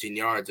 113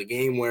 yards, a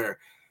game where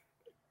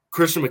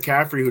Christian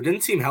McCaffrey, who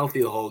didn't seem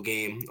healthy the whole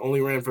game, only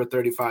ran for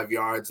 35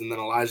 yards, and then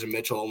Elijah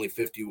Mitchell only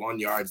 51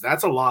 yards.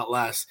 That's a lot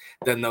less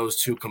than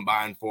those two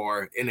combined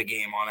for in a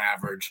game on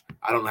average.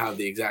 I don't have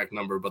the exact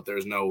number, but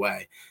there's no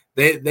way.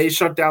 They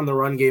shut down the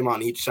run game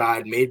on each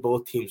side, made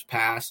both teams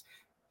pass.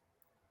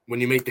 When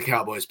you make the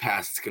Cowboys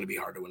pass, it's going to be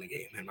hard to win a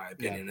game, in my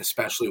opinion,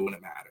 especially when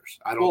it matters.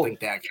 I don't think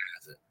Dak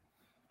has it.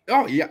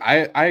 Oh, yeah,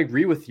 I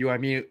agree with you. I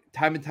mean,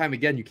 time and time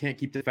again, you can't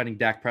keep defending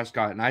Dak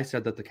Prescott, and I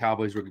said that the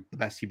Cowboys were the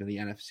best team in the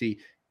NFC.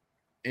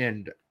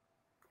 And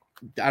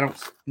I don't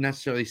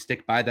necessarily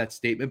stick by that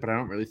statement, but I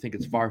don't really think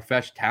it's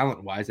far-fetched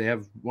talent-wise. They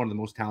have one of the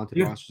most talented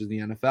rosters in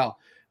the NFL.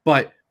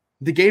 But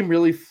the game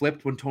really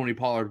flipped when Tony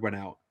Pollard went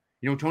out.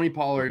 Tony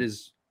Pollard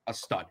is a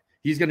stud.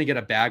 He's going to get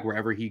a bag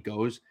wherever he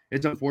goes.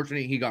 It's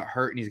unfortunate he got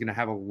hurt, and he's going to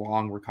have a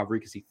long recovery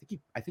because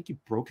I think he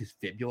broke his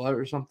fibula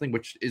or something,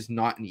 which is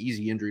not an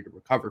easy injury to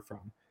recover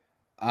from.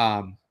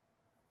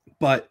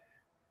 But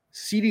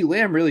CeeDee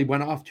Lamb really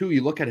went off too.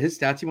 You look at his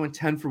stats, he went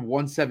 10 for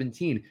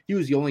 117. He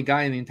was the only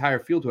guy in the entire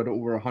field who had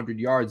over 100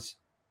 yards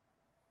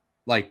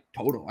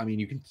total. I mean,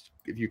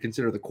 if you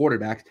consider the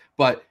quarterbacks,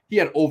 but he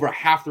had over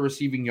half the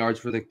receiving yards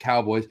for the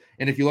Cowboys.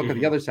 And if you look at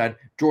the other side,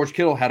 George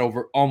Kittle had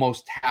over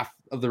almost half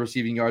of the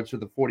receiving yards for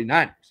the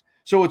 49ers.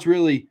 So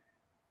this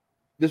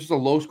was a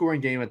low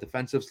scoring game, a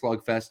defensive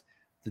slugfest.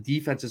 The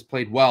defense has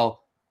played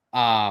well. If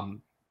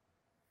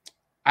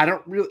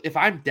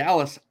I'm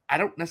Dallas, I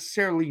don't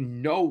necessarily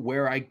know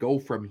where I go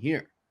from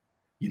here.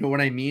 You know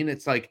what I mean?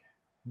 It's like,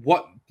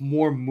 what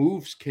more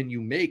moves can you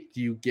make?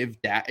 Do you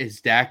give Dak? Is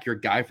Dak your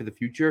guy for the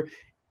future?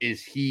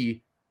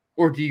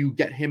 Or do you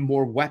get him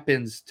more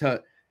weapons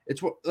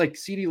it's what, like,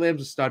 CeeDee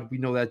Lamb's a stud. We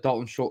know that.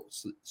 Dalton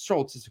Schultz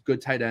is a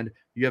good tight end.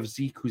 You have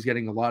Zeke, who's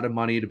getting a lot of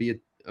money to be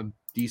a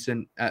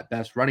decent at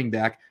best running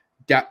back.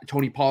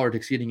 Tony Pollard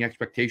exceeding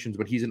expectations,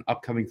 but he's an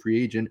upcoming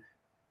free agent.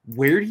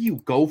 Where do you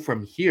go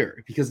from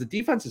here? Because the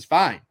defense is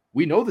fine.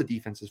 We know the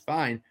defense is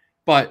fine,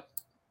 but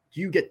do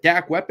you get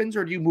Dak weapons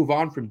or do you move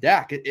on from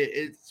Dak?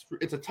 It's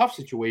a tough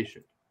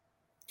situation.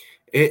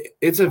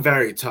 It's a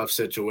very tough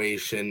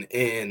situation,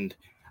 and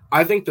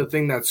I think the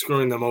thing that's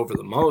screwing them over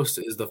the most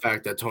is the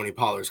fact that Tony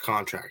Pollard's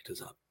contract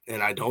is up.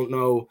 And I don't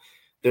know,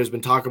 there's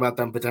been talk about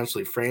them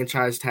potentially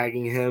franchise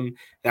tagging him.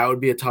 That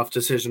would be a tough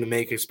decision to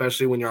make,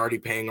 especially when you're already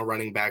paying a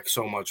running back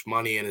so much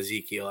money in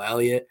Ezekiel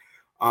Elliott.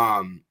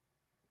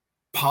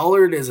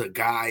 Pollard is a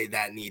guy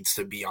that needs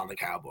to be on the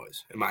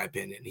Cowboys, in my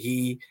opinion.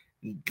 He,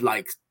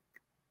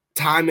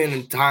 time in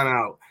and time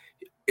out,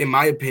 in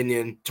my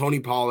opinion, Tony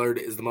Pollard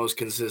is the most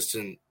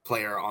consistent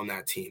player on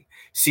that team.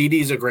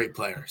 CeeDee is a great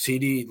player.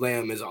 CeeDee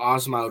Lamb is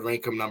awesome. I would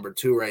rank him number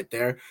 2 right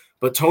there.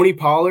 But Tony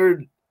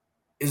Pollard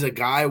is a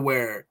guy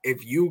where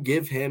if you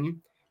give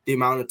him the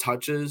amount of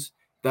touches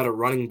that a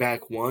running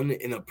back one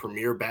in a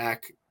premier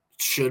back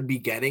should be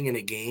getting in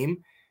a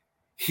game,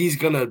 he's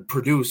going to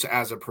produce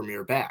as a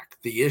premier back.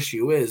 The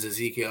issue is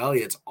Ezekiel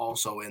Elliott's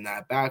also in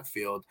that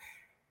backfield.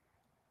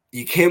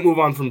 You can't move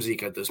on from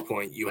Zeke at this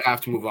point. You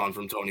have to move on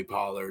from Tony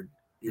Pollard.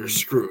 You're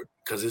screwed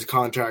because his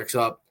contract's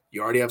up.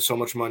 You already have so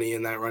much money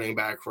in that running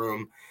back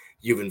room.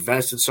 You've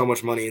invested so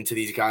much money into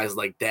these guys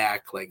like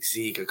Dak, like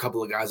Zeke, a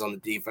couple of guys on the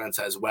defense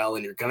as well,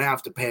 and you're going to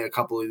have to pay a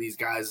couple of these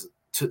guys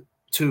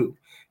too.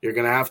 You're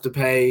going to have to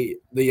pay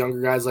the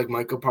younger guys like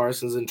Micah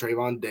Parsons and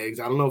Trayvon Diggs.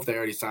 I don't know if they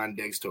already signed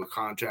Diggs to a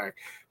contract,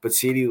 but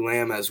CeeDee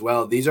Lamb as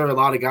well. These are a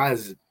lot of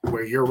guys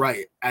where you're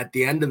right. At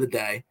the end of the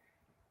day,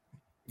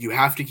 you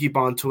have to keep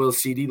on to a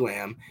CeeDee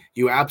Lamb.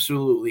 You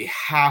absolutely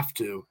have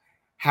to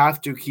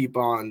keep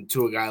on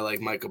to a guy like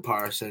Micah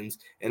Parsons,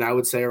 and I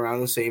would say around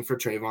the same for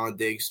Trayvon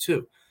Diggs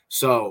too.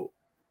 So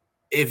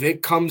if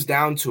it comes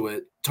down to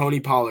it,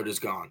 Tony Pollard is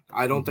gone.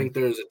 I don't think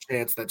there's a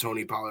chance that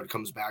Tony Pollard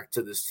comes back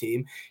to this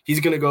team. He's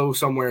going to go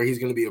somewhere. He's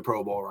going to be a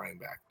Pro Bowl running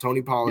back.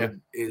 Tony Pollard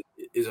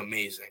is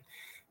amazing.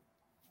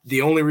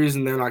 The only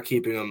reason they're not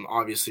keeping him,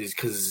 obviously, is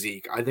because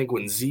Zeke. I think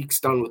when Zeke's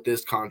done with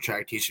this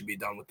contract, he should be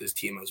done with this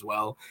team as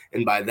well.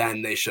 And by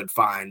then, they should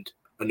find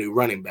a new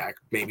running back,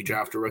 maybe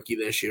draft a rookie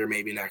this year,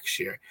 maybe next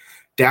year.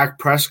 Dak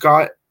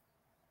Prescott,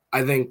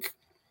 I think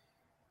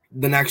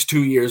the next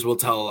 2 years will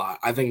tell a lot.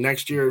 I think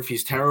next year, if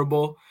he's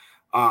terrible,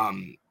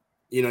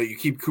 you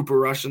keep Cooper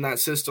Rush in that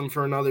system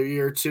for another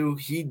year or two.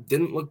 He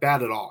didn't look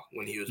bad at all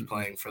when he was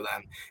playing for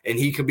them. And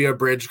he could be a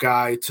bridge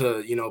guy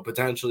to,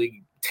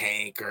 potentially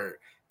tank or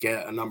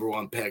get a number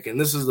 1 pick.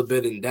 And this is a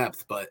bit in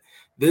depth, but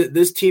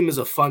this team is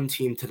a fun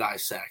team to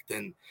dissect.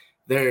 And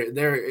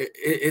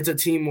it's a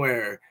team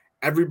where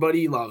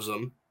everybody loves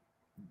them.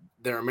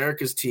 They're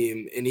America's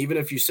team. And even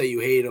if you say you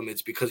hate them,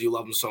 it's because you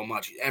love them so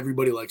much.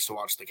 Everybody likes to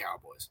watch the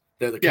Cowboys.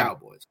 They're the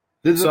Cowboys.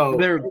 So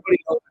everybody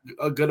knows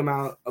a good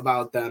amount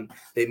about them.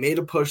 They made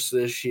a push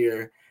this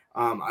year.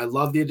 I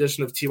love the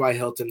addition of T.Y.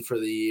 Hilton for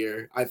the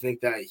year. I think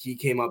that he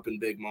came up in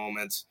big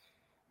moments.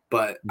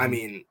 But, I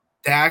mean,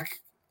 Dak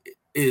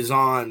is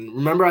on –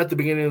 remember at the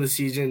beginning of the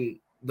season,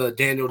 the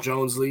Daniel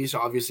Jones leash?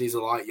 Obviously, he's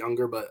a lot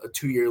younger, but a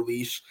 2-year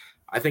leash.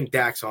 I think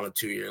Dak's on a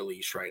 2-year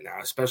leash right now,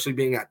 especially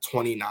being at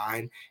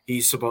 29.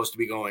 He's supposed to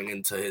be going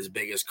into his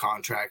biggest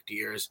contract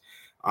years.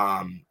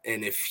 And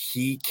if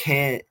he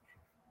can't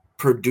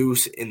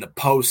produce in the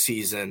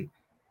postseason,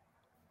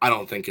 I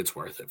don't think it's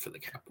worth it for the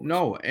Cowboys.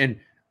 No, and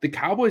the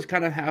Cowboys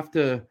kind of have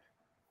to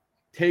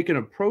take an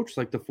approach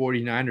like the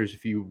 49ers,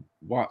 if you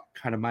want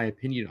kind of my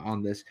opinion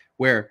on this,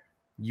 where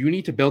you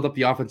need to build up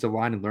the offensive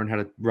line and learn how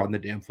to run the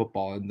damn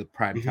football in the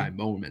primetime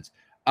moments.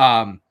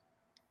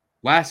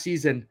 Last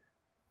season,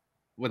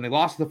 when they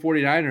lost to the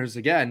 49ers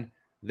again,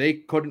 they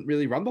couldn't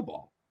really run the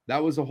ball.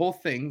 That was the whole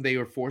thing. They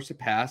were forced to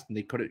pass, and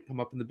they couldn't come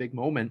up in the big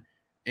moment.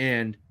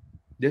 And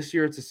this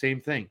year, it's the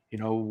same thing. You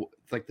know,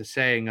 it's like the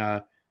saying,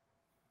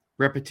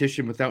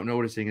 repetition without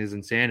noticing is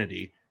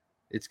insanity.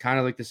 It's kind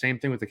of like the same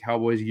thing with the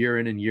Cowboys year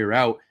in and year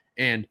out.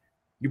 And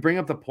you bring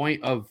up the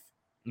point of,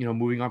 you know,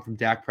 moving on from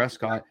Dak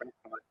Prescott.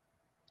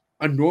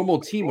 A normal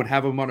team would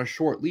have him on a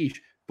short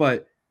leash,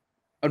 but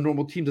a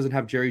normal team doesn't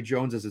have Jerry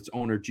Jones as its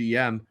owner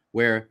GM,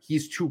 where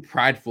he's too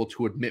prideful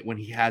to admit when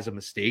he has a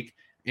mistake.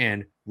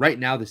 And right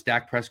now, this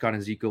Dak Prescott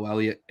and Ezekiel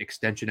Elliott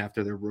extension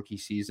after their rookie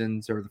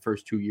seasons or the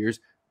first 2 years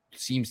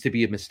seems to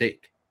be a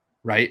mistake,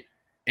 right?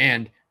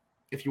 And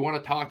if you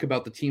want to talk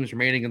about the teams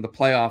remaining in the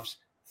playoffs,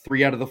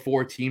 3 out of the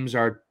 4 teams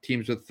are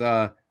teams with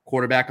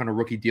quarterback on a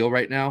rookie deal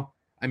right now.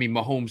 I mean,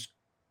 Mahomes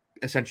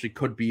essentially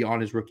could be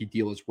on his rookie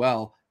deal as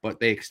well, but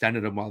they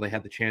extended him while they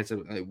had the chance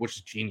of, which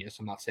is genius.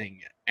 I'm not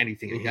saying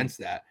anything against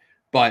that,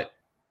 but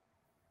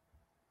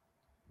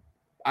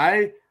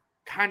I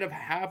kind of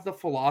have the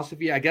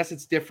philosophy. I guess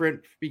it's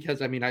different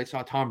because, I mean, I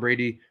saw Tom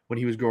Brady when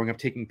he was growing up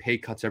taking pay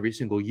cuts every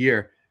single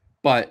year,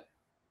 but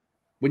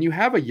when you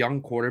have a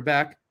young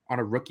quarterback on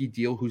a rookie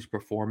deal who's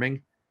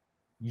performing,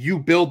 you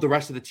build the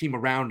rest of the team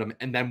around him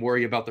and then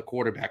worry about the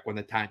quarterback when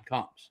the time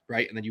comes,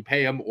 right? And then you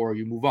pay him or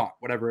you move on,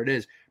 whatever it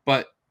is.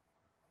 But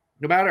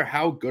no matter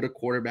how good a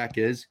quarterback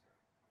is,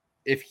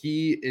 if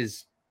he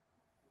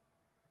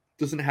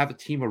doesn't have a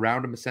team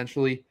around him,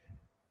 essentially,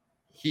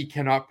 he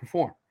cannot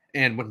perform.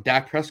 And when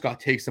Dak Prescott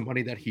takes the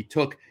money that he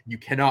took, you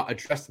cannot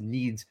address the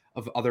needs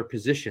of other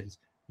positions.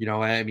 You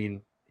know, I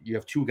mean, you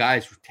have 2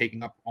 guys who are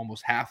taking up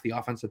almost half the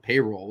offensive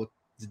payroll with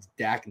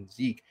Dak and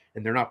Zeke,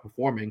 and they're not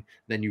performing,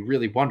 then you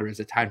really wonder, is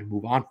it time to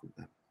move on from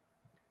them?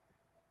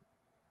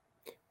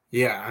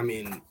 Yeah, I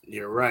mean,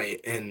 you're right.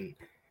 And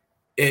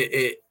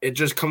it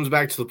just comes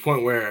back to the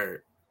point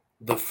where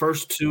the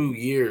first 2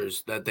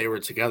 years that they were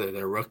together,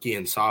 their rookie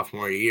and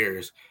sophomore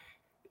years,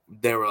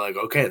 they were like,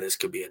 okay, this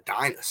could be a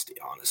dynasty,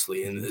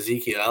 honestly. And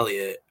Ezekiel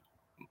Elliott,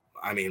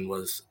 I mean,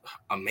 was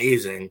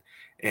amazing.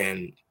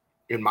 And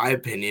in my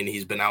opinion,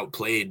 he's been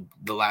outplayed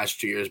the last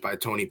 2 years by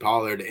Tony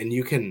Pollard. And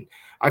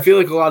I feel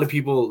like a lot of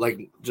people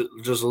like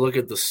just look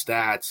at the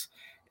stats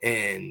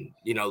and,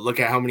 you know, look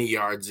at how many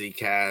yards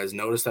Zeke has,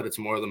 notice that it's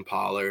more than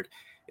Pollard.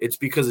 It's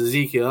because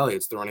Ezekiel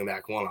Elliott's the running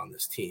back 1 on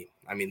this team.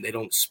 I mean, they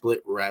don't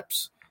split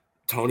reps.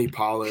 Tony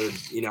Pollard,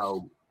 you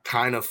know,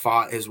 kind of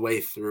fought his way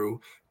through,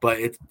 but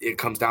it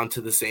comes down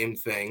to the same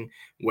thing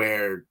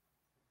where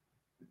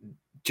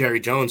Jerry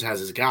Jones has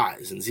his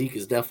guys, and Zeke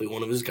is definitely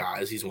one of his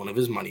guys. He's one of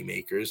his money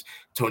makers.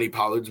 Tony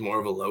Pollard's more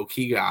of a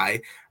low-key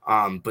guy,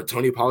 but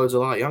Tony Pollard's a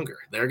lot younger.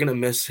 They're going to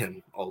miss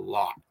him a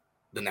lot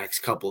the next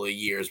couple of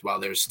years while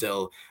there's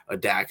still a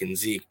Dak and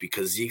Zeke,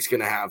 because Zeke's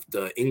going to have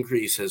to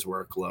increase his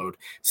workload.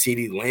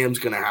 CeeDee Lamb's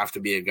going to have to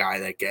be a guy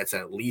that gets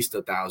at least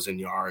 1,000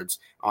 yards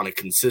on a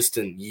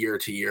consistent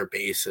year-to-year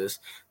basis.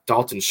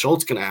 Dalton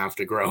Schultz going to have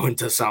to grow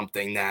into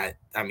something that,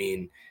 I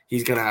mean,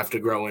 he's going to have to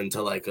grow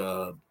into like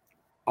a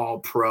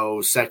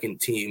all-pro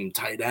second-team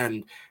tight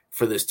end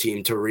for this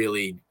team to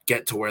really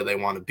get to where they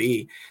want to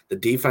be. The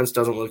defense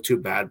doesn't look too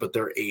bad, but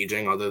they're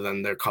aging other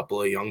than their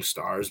couple of young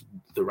stars.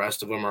 The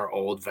rest of them are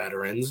old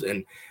veterans,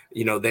 and,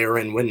 you know, they're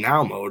in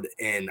win-now mode.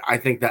 And I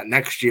think that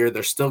next year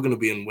they're still going to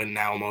be in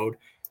win-now mode,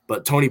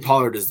 but Tony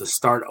Pollard is the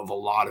start of a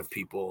lot of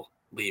people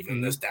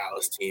leaving this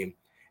Dallas team,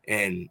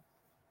 and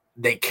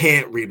they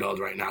can't rebuild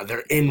right now.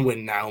 They're in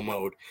win-now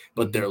mode,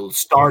 but they're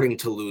starting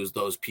to lose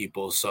those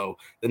people. So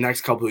the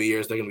next couple of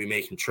years, they're going to be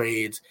making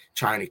trades,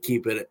 trying to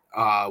keep it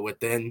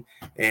within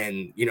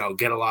and, you know,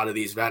 get a lot of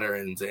these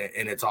veterans,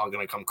 and it's all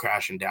going to come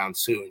crashing down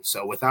soon.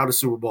 So without a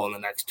Super Bowl in the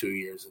next 2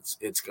 years,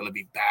 it's going to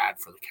be bad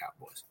for the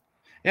Cowboys.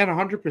 And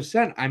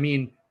 100%. I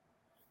mean,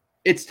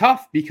 it's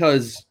tough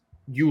because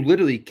you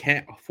literally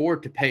can't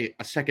afford to pay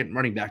a second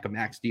running back a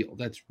max deal.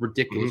 That's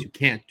ridiculous. You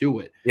can't do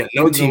it. Yeah,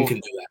 no team can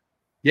do that.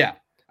 Yeah.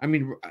 I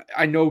mean,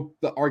 I know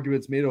the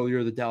arguments made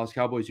earlier, the Dallas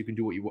Cowboys, you can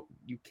do what you want.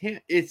 You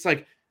can't. It's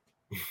like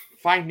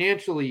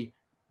financially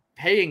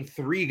paying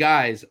 3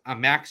 guys a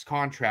max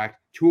contract,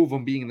 2 of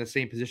them being in the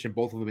same position,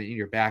 both of them in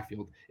your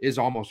backfield, is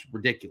almost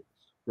ridiculous,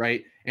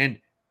 right? And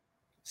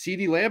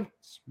CeeDee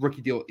Lamb's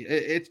rookie deal,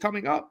 it's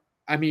coming up.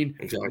 I mean,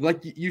 like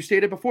you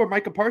stated before,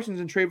 Micah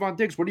Parsons and Trayvon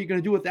Diggs, what are you going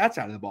to do with that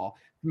side of the ball?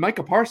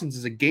 Micah Parsons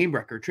is a game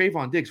wrecker.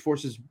 Trayvon Diggs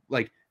forces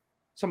like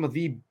some of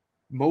the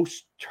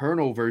most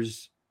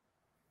turnovers.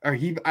 Or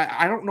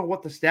I don't know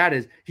what the stat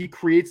is. He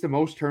creates the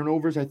most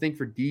turnovers, I think,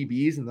 for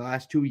DBs in the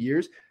last 2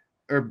 years,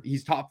 or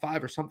he's top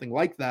 5 or something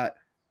like that.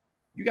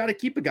 you got to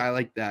keep a guy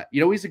like that.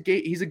 He's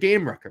a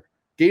game wrecker.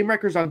 Game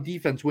wreckers on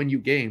defense win you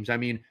games. I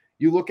mean,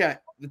 you look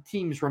at the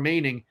teams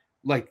remaining,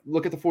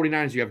 look at the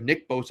 49ers. You have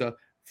Nick Bosa,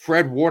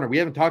 Fred Warner. We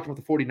haven't talked about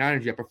the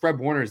 49ers yet, but Fred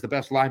Warner is the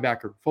best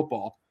linebacker in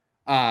football.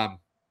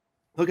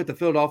 Look at the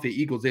Philadelphia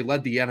Eagles. They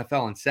led the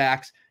NFL in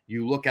sacks.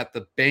 You look at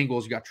the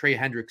Bengals. You got Trey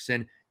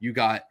Hendrickson. You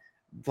got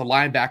the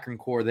linebacking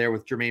core there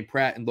with Jermaine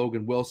Pratt and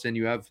Logan Wilson.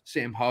 You have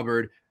Sam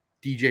Hubbard,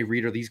 DJ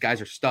Reader. These guys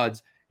are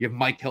studs. You have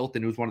Mike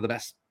Hilton, who's one of the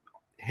best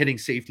hitting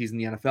safeties in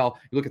the NFL.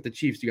 You look at the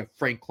Chiefs. You got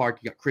Frank Clark.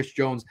 You got Chris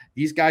Jones.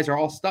 These guys are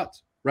all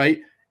studs, right?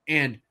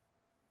 And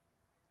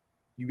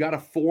you got to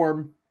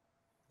form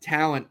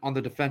talent on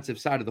the defensive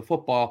side of the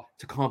football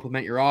to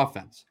complement your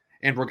offense.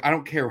 And I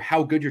don't care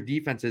how good your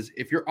defense is.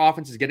 If your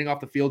offense is getting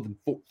off the field in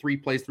three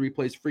plays,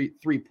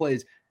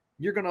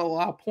 you're going to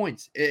allow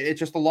points.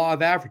 It's just the law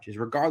of averages,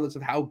 regardless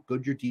of how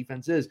good your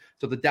defense is.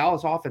 So the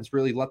Dallas offense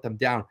really let them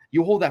down.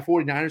 You hold that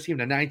 49ers team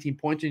to 19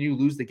 points and you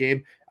lose the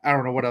game. I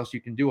don't know what else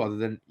you can do other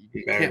than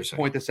you can't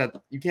point this at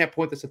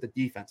the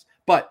defense.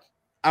 But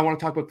I want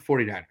to talk about the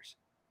 49ers,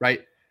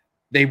 right?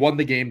 They won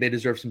the game. They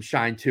deserve some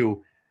shine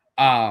too.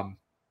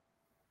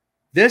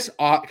 This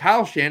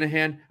Kyle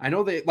Shanahan, I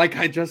know they, like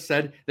I just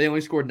said, they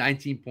only scored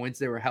 19 points.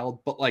 They were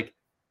held, but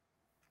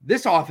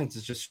this offense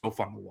is just so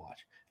fun to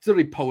watch. It's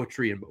literally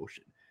poetry in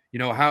motion.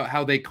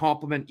 How they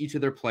complement each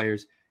of their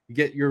players. You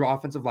get your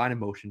offensive line in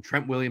motion.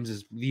 Trent Williams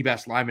is the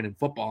best lineman in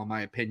football, in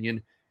my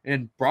opinion.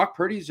 And Brock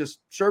Purdy is just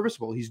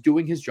serviceable. He's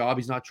doing his job.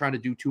 He's not trying to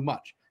do too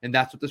much. And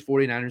that's what this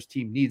 49ers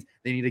team needs.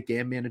 They need a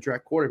game manager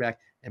at quarterback.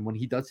 And when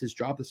he does his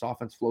job, this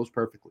offense flows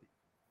perfectly.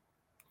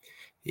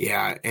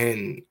 Yeah,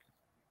 and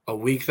a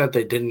week that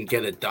they didn't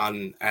get it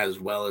done as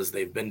well as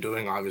they've been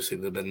doing. Obviously,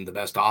 they've been the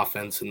best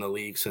offense in the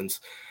league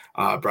since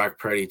Brock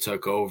Purdy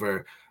took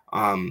over.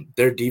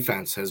 Their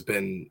defense has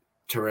been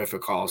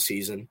terrific all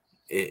season.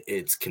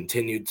 It's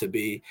continued to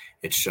be.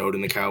 It showed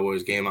in the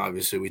Cowboys game.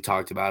 Obviously, we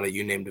talked about it.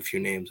 You named a few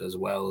names as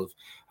well of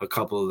a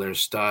couple of their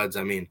studs.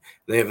 I mean,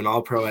 they have an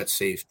all-pro at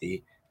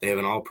safety. They have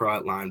an all-pro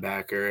at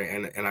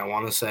linebacker. And I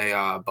want to say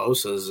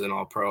Bosa's an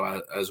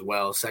all-pro as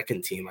well,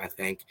 second team, I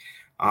think.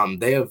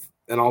 They have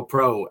an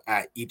all-pro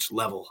at each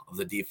level of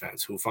the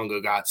defense.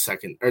 Hufanga got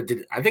second.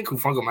 I think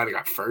Hufanga might have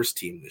got first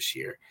team this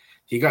year.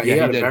 He had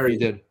a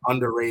very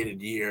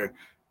underrated year.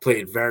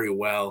 Played very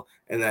well.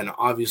 And then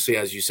obviously,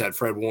 as you said,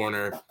 Fred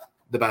Warner,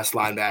 the best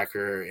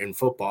linebacker in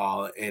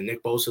football, and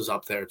Nick Bosa's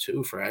up there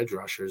too for edge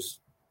rushers.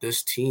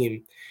 This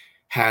team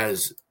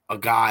has a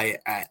guy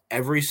at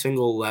every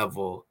single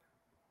level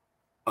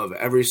of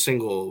every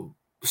single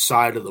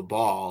side of the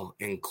ball,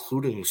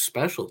 including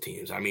special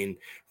teams. I mean,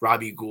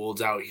 Robbie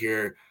Gould's out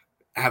here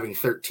having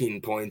 13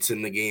 points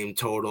in the game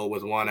total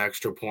with 1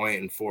 extra point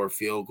and 4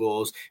 field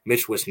goals.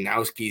 Mitch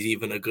Wisnowski's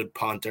even a good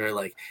punter.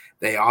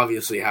 They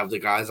obviously have the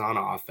guys on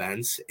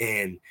offense,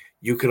 and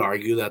you could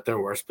argue that their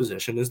worst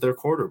position is their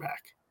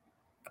quarterback.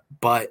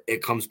 But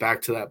it comes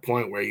back to that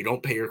point where you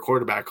don't pay your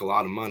quarterback a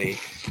lot of money,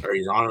 or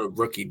he's on a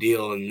rookie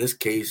deal. In this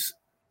case,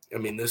 I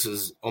mean, this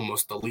is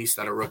almost the least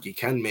that a rookie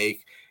can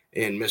make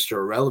in Mr.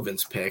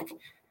 Irrelevance pick.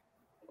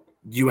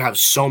 You have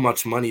so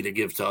much money to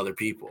give to other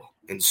people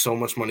and so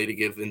much money to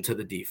give into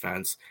the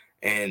defense,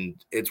 and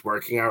it's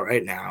working out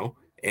right now.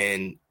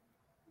 And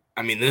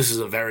I mean, this is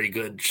a very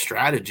good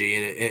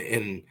strategy,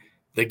 and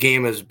the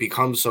game has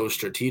become so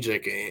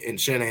strategic, and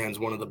Shanahan's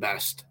one of the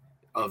best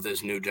of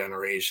this new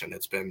generation.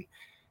 It's been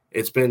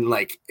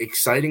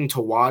exciting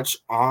to watch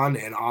on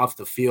and off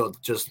the field,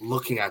 just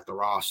looking at the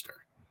roster.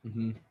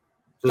 Mm-hmm.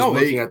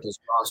 Looking at this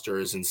roster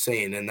is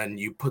insane. And then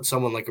you put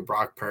someone like a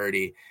Brock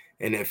Purdy,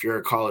 and if you're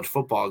a college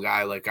football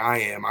guy like I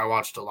am, I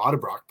watched a lot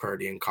of Brock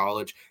Purdy in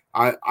college.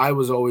 I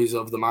was always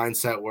of the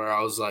mindset where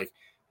I was like,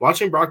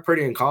 watching Brock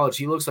Purdy in college,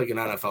 he looks like an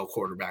NFL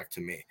quarterback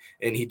to me.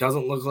 And he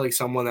doesn't look like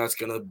someone that's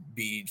going to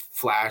be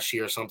flashy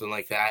or something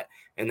like that.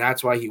 And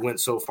that's why he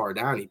went so far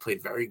down. He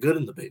played very good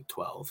in the Big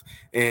 12.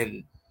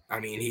 And, I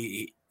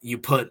mean, you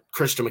put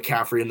Christian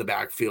McCaffrey in the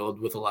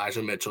backfield with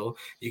Elijah Mitchell.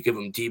 You give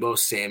him Deebo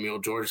Samuel,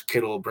 George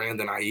Kittle,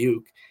 Brandon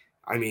Ayuk.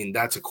 I mean,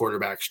 that's a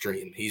quarterback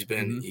stream. He's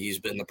been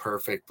the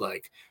perfect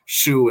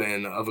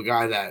shoe-in of a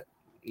guy that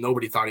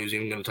nobody thought he was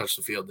even going to touch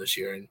the field this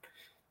year. And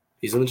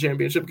he's in the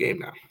championship game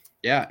now.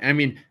 Yeah, I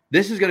mean,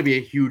 this is going to be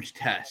a huge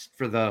test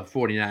for the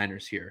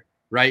 49ers here,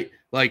 right?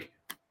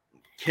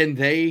 Can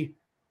they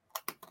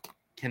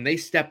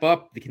step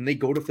up? Can they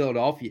go to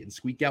Philadelphia and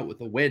squeak out with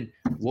a win?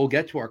 We'll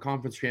get to our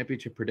conference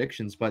championship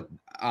predictions, but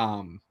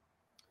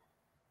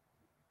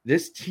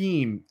this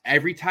team,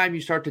 every time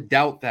you start to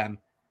doubt them,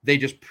 they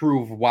just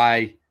prove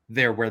why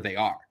they're where they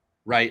are,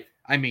 right?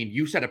 I mean,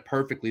 you said it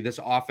perfectly. This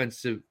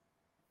offensive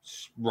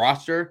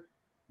roster,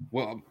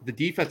 well, the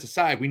defense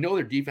aside, we know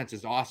their defense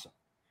is awesome.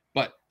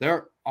 But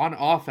they're on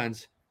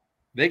offense,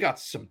 they got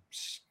some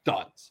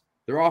studs.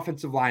 Their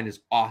offensive line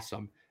is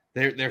awesome.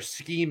 Their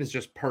scheme is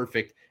just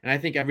perfect. And I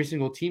think every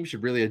single team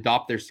should really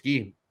adopt their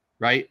scheme,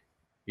 right?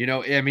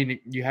 I mean,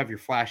 you have your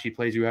flashy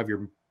plays, you have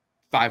your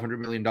 $500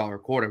 million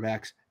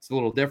quarterbacks. It's a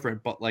little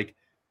different, but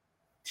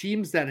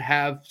teams that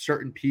have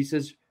certain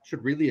pieces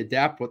should really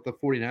adapt what the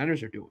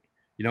 49ers are doing.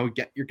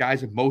 Get your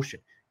guys in motion,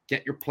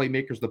 get your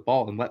playmakers the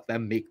ball, and let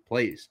them make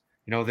plays.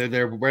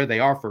 They're where they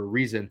are for a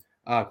reason.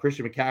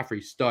 Christian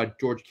McCaffrey, stud.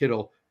 George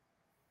Kittle.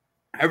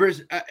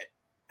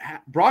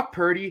 Brock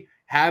Purdy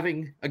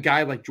having a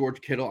guy like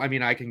George Kittle. I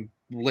mean, I can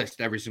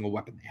list every single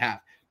weapon they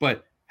have,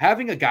 but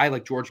having a guy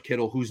like George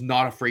Kittle who's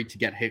not afraid to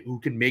get hit, who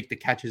can make the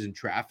catches in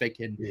traffic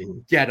and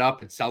get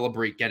up and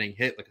celebrate getting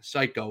hit like a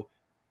psycho,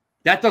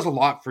 that does a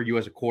lot for you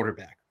as a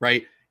quarterback,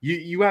 right?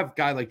 You have a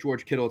guy like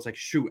George Kittle. It's like,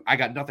 shoot, I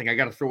got nothing. I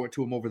got to throw it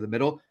to him over the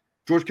middle.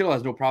 George Kittle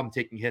has no problem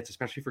taking hits,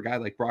 especially for a guy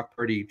like Brock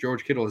Purdy.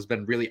 George Kittle has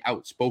been really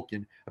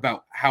outspoken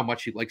about how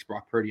much he likes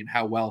Brock Purdy and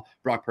how well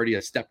Brock Purdy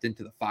has stepped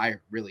into the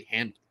fire, really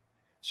handled it.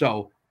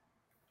 So,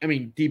 I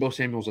mean, Deebo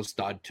Samuel's a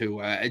stud too.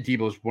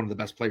 Deebo's one of the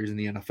best players in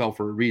the NFL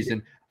for a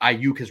reason.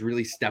 Ayuk has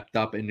really stepped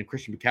up, and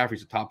Christian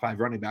McCaffrey's a top 5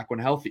 running back when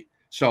healthy.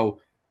 So,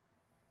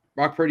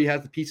 Brock Purdy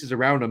has the pieces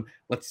around him.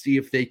 Let's see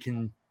if they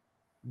can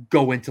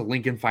go into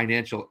Lincoln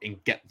Financial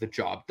and get the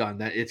job done.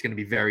 That it's going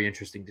to be very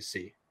interesting to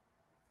see.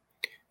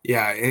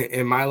 Yeah,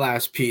 in my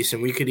last piece,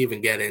 and we could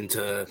even get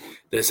into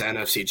this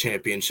NFC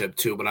Championship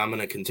too, but I'm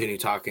going to continue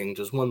talking.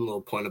 Just one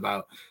little point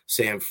about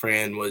San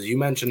Fran was you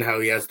mentioned how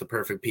he has the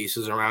perfect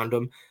pieces around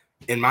him.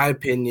 In my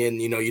opinion,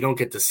 you don't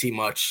get to see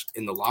much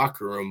in the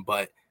locker room,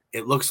 but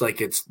it looks like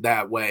it's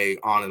that way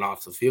on and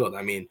off the field.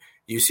 I mean,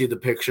 you see the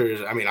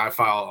pictures. I mean, I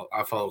follow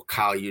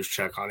Kyle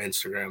Juszczyk on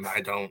Instagram.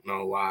 I don't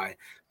know why,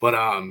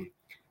 but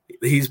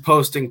he's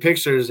posting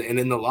pictures, and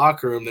in the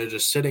locker room, they're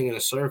just sitting in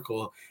a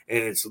circle, and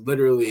it's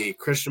literally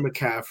Christian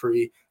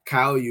McCaffrey,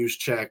 Kyle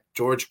Juszczyk,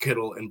 George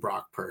Kittle, and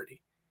Brock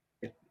Purdy.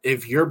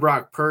 If you're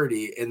Brock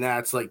Purdy and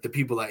that's like the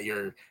people that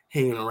you're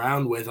hanging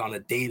around with on a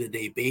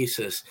day-to-day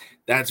basis,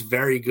 that's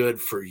very good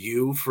for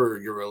you, for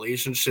your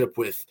relationship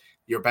with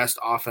your best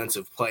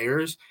offensive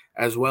players,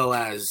 as well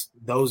as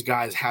those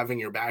guys having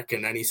your back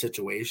in any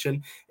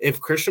situation.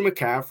 If Christian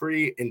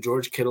McCaffrey and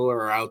George Kittle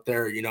are out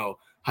there,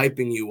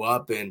 hyping you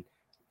up and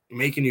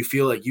making you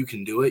feel like you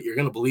can do it, you're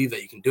going to believe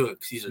that you can do it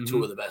because these are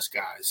two of the best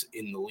guys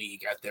in the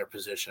league at their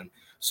position.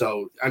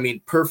 So, I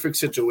mean, perfect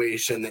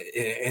situation.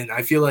 And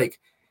I feel like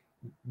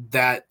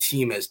that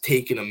team has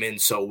taken them in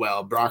so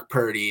well. Brock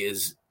Purdy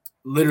is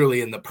literally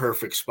in the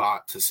perfect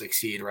spot to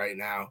succeed right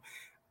now.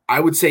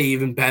 I would say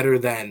even better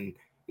than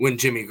when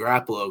Jimmy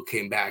Garoppolo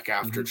came back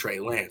after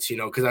Trey Lance,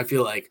 because I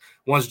feel like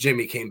once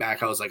Jimmy came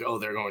back, I was like, oh,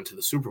 they're going to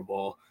the Super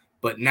Bowl.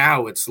 But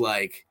now it's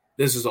like,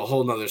 this is a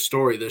whole nother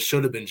story. This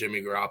should have been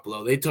Jimmy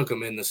Garoppolo. They took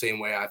him in the same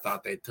way I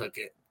thought they took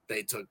it.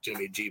 They took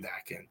Jimmy G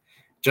back in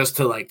just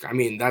to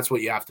that's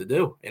what you have to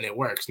do. And it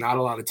works. Not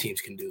a lot of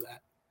teams can do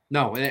that.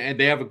 No, and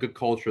they have a good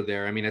culture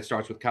there. I mean, it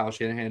starts with Kyle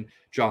Shanahan,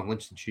 John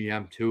Lynch, the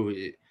GM,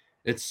 too.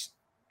 It's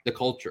the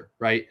culture,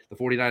 right? The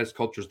 49ers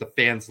culture is the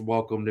fans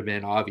welcomed him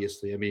in,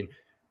 obviously. I mean,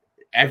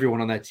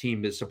 everyone on that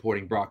team is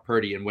supporting Brock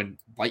Purdy. And when,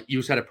 like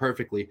you said it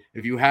perfectly,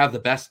 if you have the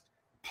best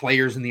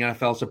players in the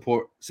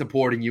NFL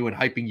supporting you and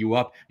hyping you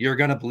up, you're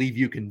going to believe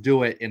you can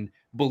do it. And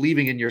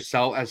believing in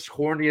yourself, as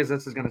corny as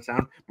this is going to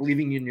sound,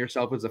 believing in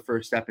yourself is the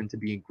first step into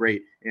being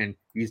great. And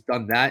he's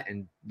done that.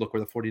 And look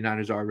where the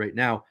 49ers are right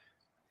now,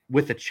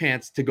 with a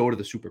chance to go to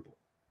the Super Bowl.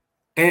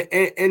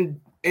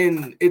 And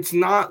it's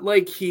not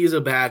like he's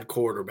a bad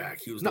quarterback.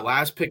 He was the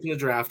last pick in the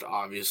draft,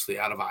 obviously,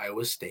 out of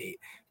Iowa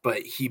State,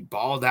 but he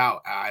balled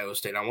out at Iowa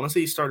State. I want to say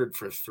he started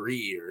for 3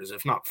 years,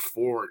 if not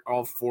 4,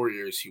 all 4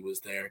 years he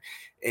was there.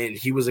 And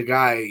he was a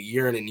guy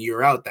year in and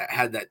year out that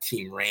had that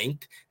team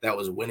ranked, that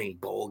was winning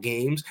bowl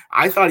games.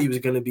 I thought he was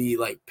going to be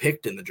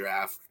picked in the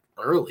draft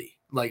early,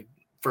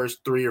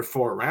 first 3 or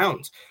 4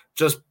 rounds,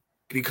 just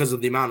because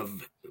of the amount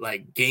of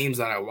games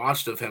that I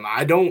watched of him.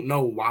 I don't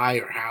know why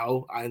or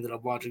how I ended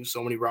up watching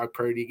so many Brock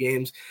Purdy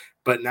games,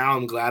 but now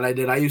I'm glad I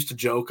did. I used to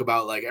joke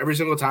about every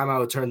single time I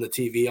would turn the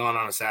TV on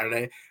a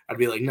Saturday, I'd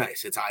be like,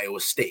 nice, it's Iowa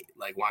State.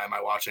 Why am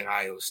I watching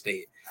Iowa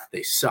State?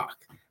 They suck.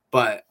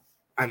 But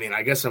I mean,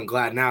 I guess I'm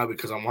glad now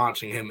because I'm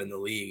watching him in the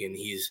league and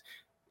he's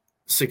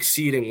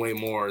succeeding way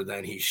more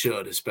than he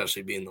should,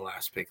 especially being the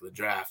last pick of the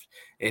draft.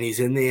 And he's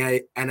in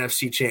the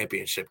NFC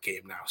Championship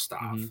game now,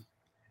 Stav.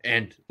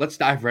 And let's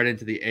dive right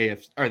into the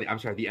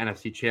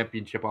NFC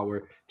Championship while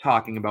we're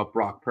talking about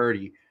Brock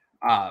Purdy.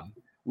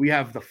 We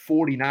have the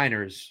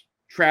 49ers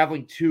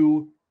traveling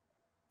to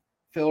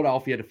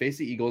Philadelphia to face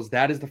the Eagles.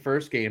 That is the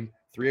first game,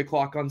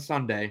 3:00 on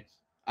Sunday.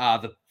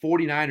 The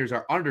 49ers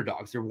are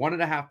underdogs. They're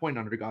 1.5 point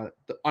underdog.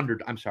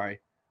 I'm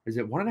sorry. Is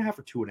it 1.5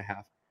 or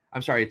 2.5?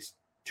 I'm sorry. It's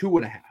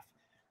 2.5.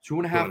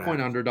 2.5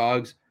 point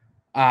underdogs.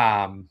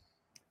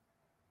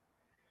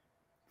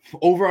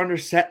 Over under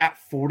set at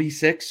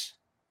 46.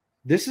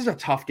 This is a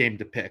tough game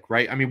to pick,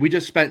 right? I mean, we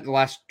just spent the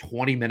last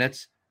 20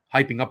 minutes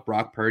hyping up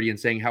Brock Purdy and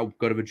saying how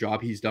good of a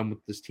job he's done with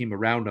this team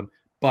around him.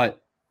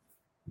 But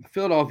the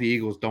Philadelphia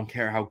Eagles don't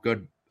care how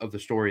good of the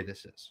story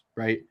this is,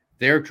 right?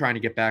 They're trying to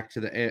get back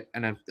to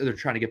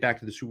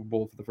the Super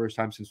Bowl for the first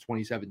time since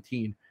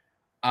 2017.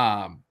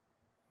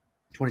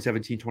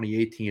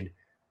 2018.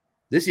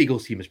 This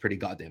Eagles team is pretty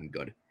goddamn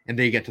good, and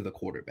they get to the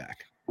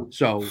quarterback.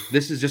 So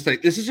this is just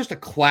a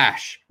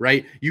clash,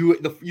 right? You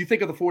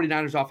think of the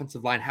 49ers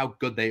offensive line, how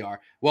good they are.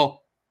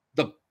 Well,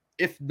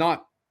 if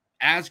not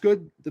as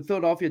good. The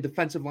Philadelphia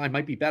defensive line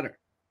might be better,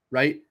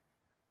 right?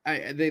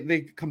 I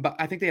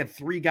think they had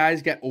 3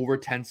 guys get over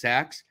 10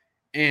 sacks,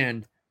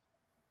 and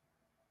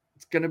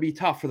it's going to be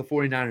tough for the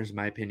 49ers, in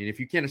my opinion. If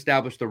you can't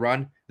establish the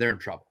run, they're in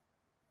trouble.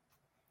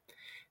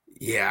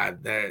 Yeah,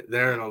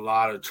 they're in a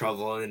lot of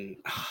trouble, and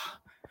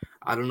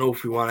I don't know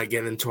if we want to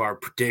get into our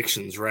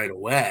predictions right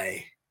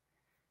away.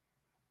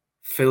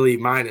 Philly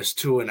minus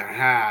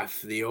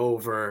 2.5, the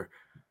over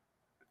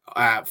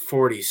at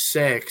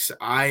 46.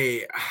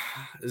 This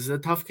is a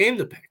tough game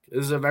to pick.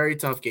 This is a very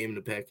tough game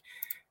to pick.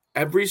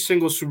 Every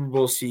single Super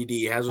Bowl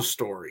CD has a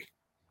story,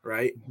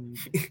 right?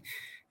 Mm-hmm.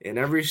 And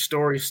every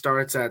story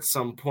starts at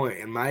some point.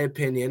 In my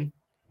opinion,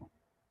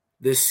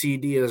 this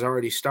CD has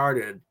already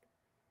started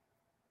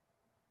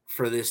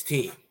for this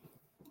team.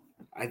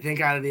 I think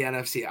out of the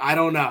NFC. I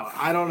don't know.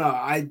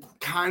 I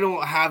kind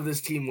of have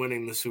this team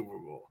winning the Super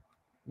Bowl.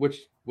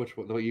 Which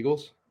one? The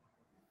Eagles?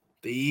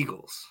 The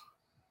Eagles.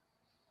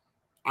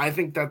 I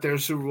think that their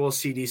Super Bowl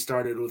CD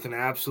started with an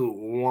absolute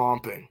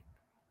whomping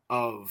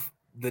of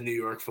the New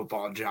York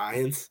Football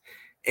Giants.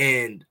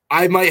 And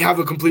I might have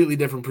a completely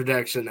different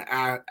prediction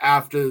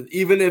after,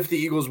 even if the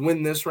Eagles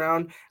win this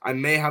round, I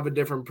may have a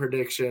different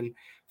prediction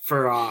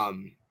for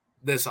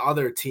this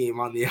other team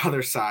on the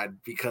other side,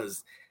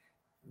 because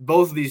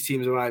both of these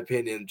teams, in my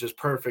opinion, just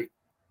perfect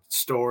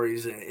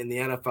stories, and the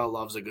NFL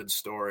loves a good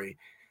story.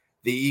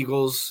 The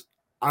Eagles,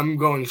 I'm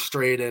going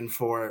straight in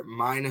for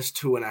minus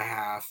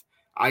 2.5.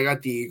 I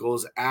got the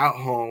Eagles at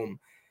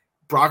home.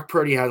 Brock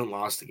Purdy hasn't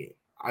lost a game.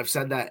 I've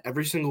said that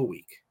every single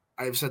week.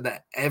 I've said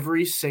that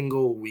every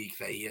single week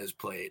that he has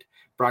played.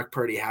 Brock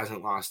Purdy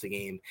hasn't lost a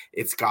game.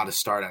 It's got to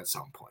start at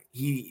some point.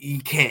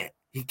 He can't.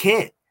 He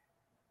can't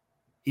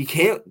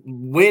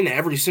win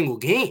every single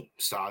game,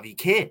 Stav. He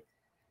can't.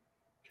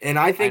 And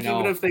I think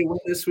even if they win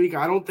this week,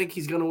 I don't think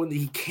he's going to win.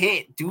 He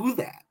can't do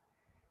that.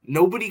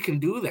 Nobody can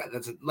do that.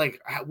 That's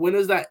like, when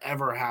does that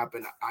ever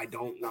happen? I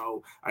don't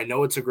know. I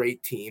know it's a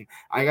great team.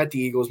 I got the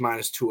Eagles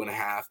minus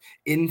 2.5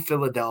 in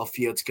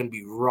Philadelphia. It's going to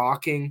be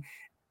rocking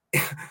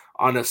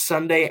on a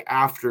Sunday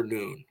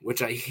afternoon,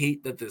 which I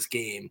hate that this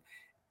game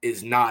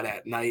is not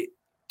at night.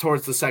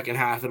 Towards the second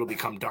half, it'll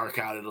become dark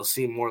out. It'll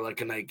seem more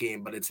like a night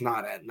game, but it's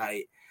not at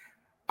night.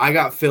 I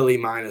got Philly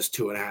minus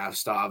 2.5,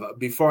 Stav.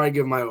 Before I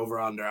give my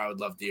over-under, I would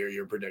love to hear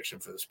your prediction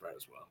for the spread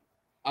as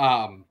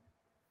well.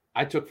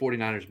 I took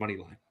 49ers money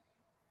line.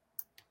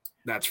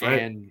 That's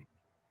right. And,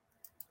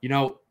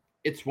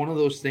 it's one of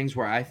those things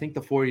where I think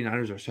the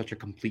 49ers are such a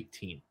complete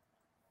team,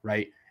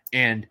 right?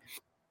 And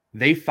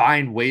they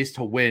find ways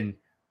to win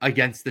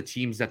against the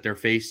teams that they're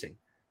facing.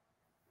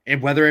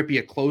 And whether it be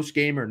a close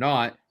game or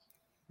not,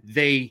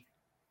 they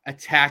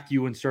attack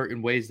you in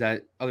certain ways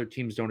that other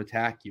teams don't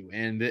attack you.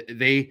 And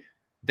they,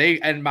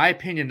 in my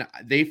opinion,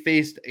 they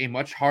faced a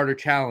much harder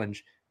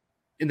challenge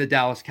in the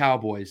Dallas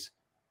Cowboys,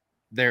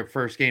 their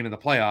first game in the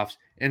playoffs.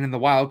 And in the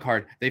wild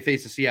card, they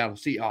faced the Seattle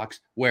Seahawks,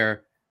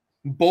 where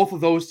both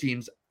of those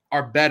teams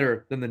are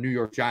better than the New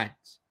York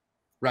Giants,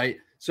 right?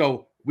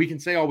 So we can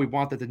say all we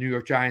want that the New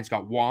York Giants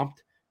got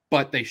whomped,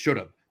 but they should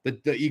have.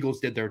 The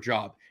Eagles did their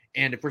job.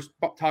 And if we're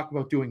talking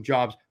about doing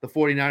jobs, the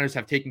 49ers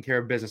have taken care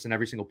of business in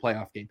every single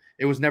playoff game.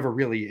 It was never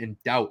really in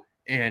doubt.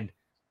 And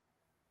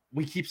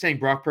we keep saying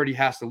Brock Purdy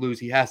has to lose.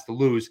 He has to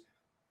lose.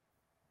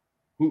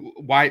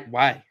 Why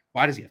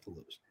does he have to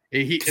lose?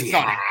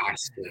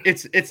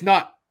 It's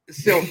not.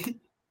 So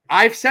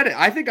I've said it.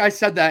 I think I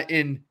said that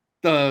in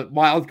the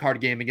wild card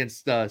game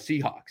against the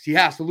Seahawks. He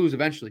has to lose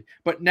eventually.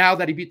 But now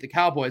that he beat the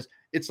Cowboys,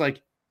 it's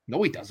like,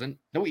 no, he doesn't.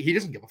 No, he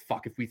doesn't give a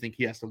fuck if we think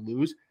he has to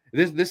lose.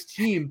 This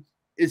team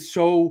is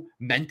so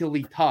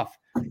mentally tough.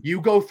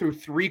 You go through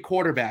 3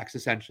 quarterbacks,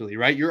 essentially,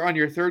 right? You're on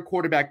your 3rd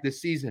quarterback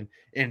this season,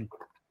 and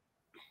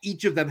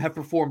each of them have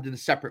performed in a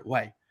separate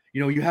way.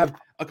 You have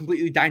a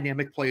completely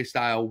dynamic play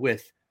style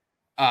with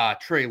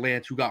Trey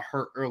Lance, who got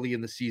hurt early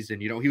in the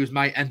season. He was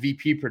my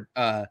MVP.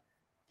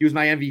 He was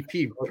my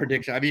MVP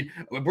prediction. I mean,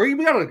 we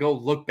got to go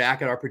look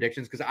back at our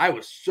predictions, because I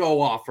was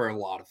so off for a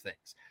lot of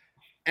things.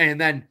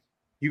 And then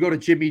you go to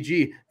Jimmy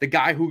G, the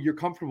guy who you're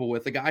comfortable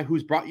with, the guy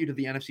who's brought you to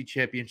the NFC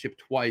Championship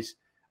twice.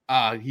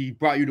 He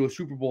brought you to a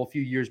Super Bowl a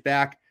few years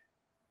back.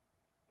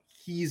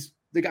 He's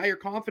the guy you're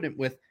confident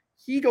with.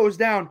 He goes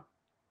down.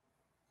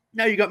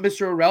 Now you got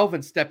Mr.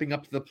 Irrelevant stepping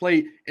up to the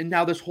plate, and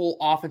now this whole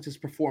offense is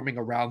performing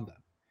around them.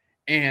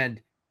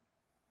 And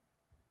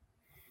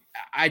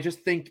I just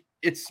think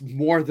it's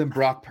more than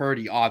Brock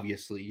Purdy,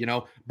 obviously.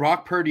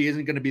 Brock Purdy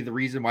isn't going to be the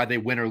reason why they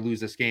win or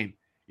lose this game.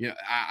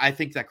 I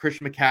think that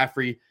Christian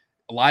McCaffrey,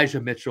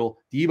 Elijah Mitchell,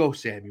 Deebo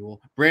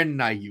Samuel, Brandon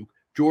Ayuk,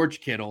 George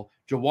Kittle,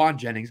 Jawan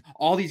Jennings,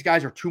 all these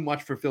guys are too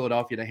much for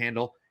Philadelphia to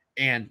handle.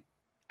 And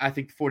I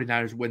think the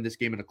 49ers win this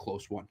game in a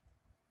close one.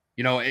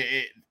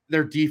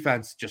 Their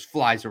defense just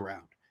flies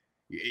around.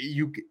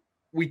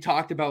 We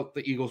talked about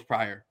the Eagles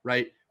prior,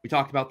 right? We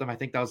talked about them. I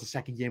think that was the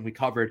second game we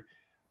covered.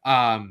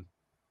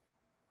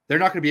 They're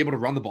not going to be able to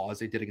run the ball as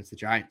they did against the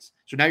Giants.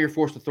 So now you're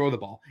forced to throw the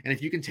ball. And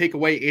if you can take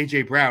away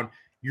A.J. Brown,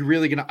 you're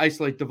really going to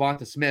isolate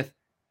Devonta Smith.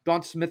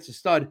 Devonta Smith's a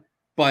stud,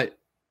 but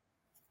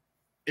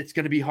it's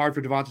going to be hard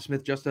for Devonta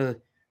Smith just to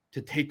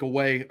to take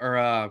away,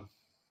 or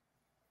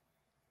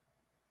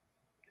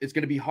it's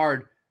going to be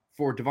hard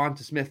for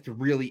Devonta Smith to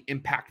really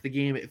impact the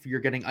game if you're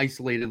getting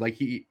isolated like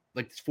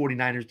this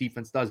 49ers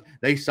defense does.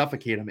 They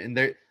suffocate him, and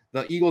the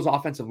Eagles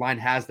offensive line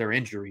has their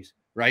injuries,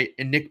 right?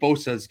 And Nick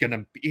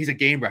Bosa he's a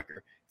game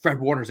wrecker. Fred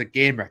Warner's a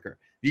game wrecker.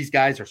 These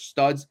guys are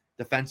studs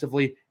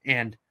defensively,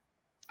 and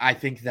I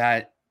think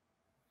that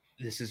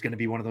this is going to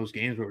be one of those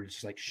games where we're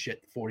just like,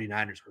 shit, the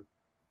 49ers are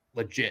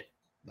legit.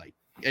 Like,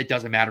 it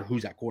doesn't matter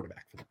who's at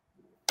quarterback for them.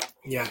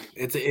 Yeah,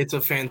 it's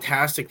a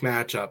fantastic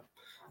matchup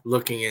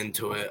looking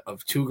into it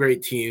of two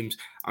great teams.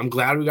 I'm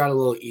glad we got a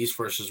little East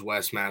versus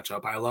West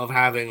matchup. I love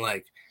having,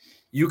 like,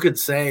 you could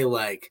say,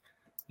 like,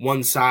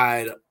 one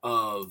side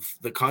of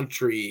the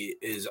country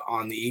is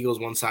on the Eagles,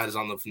 one side is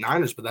on the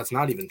Niners, but that's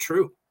not even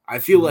true. I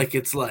feel like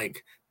it's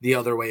like the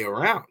other way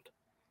around.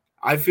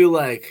 I feel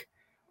like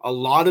a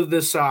lot of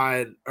this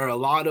side, or a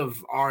lot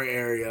of our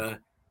area,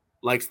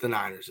 likes the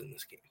Niners in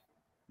this game.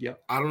 Yep.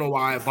 I don't know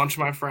why. A bunch of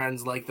my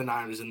friends like the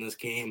Niners in this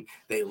game.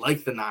 They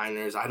like the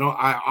Niners. I'm a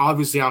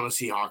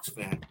Seahawks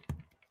fan.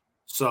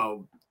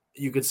 So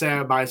you could say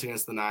I'm biased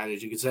against the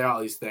Niners. You could say all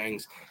these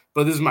things,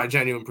 but this is my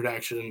genuine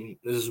prediction.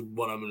 This is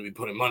what I'm going to be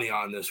putting money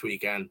on this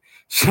weekend.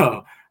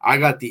 So I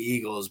got the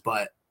Eagles,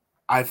 but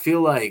I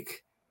feel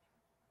like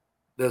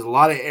there's a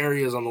lot of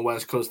areas on the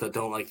West Coast that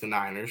don't like the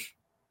Niners.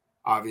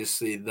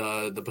 Obviously,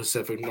 the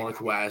Pacific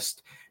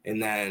Northwest, and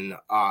then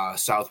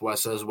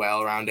Southwest as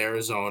well, around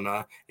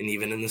Arizona, and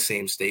even in the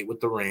same state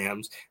with the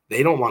Rams.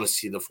 They don't want to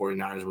see the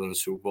 49ers win the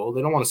Super Bowl.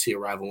 They don't want to see a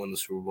rival win the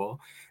Super Bowl.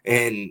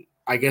 And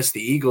I guess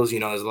the Eagles,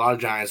 there's a lot of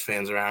Giants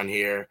fans around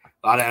here,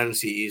 a lot of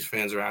NFC East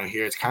fans around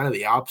here. It's kind of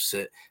the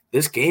opposite.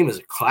 This game is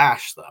a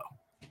clash, though.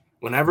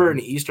 Whenever an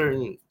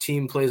Eastern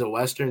team plays a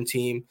Western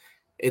team,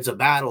 it's a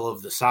battle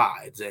of the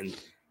sides. And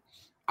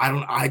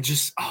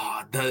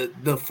the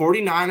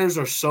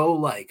 49ers are so,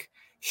 like,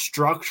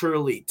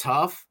 structurally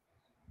tough.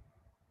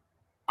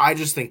 I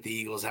just think the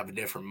Eagles have a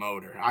different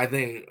motor. I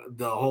think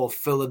the whole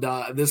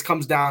Philadelphia, this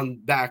comes down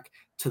back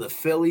to the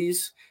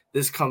Phillies.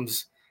 This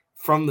comes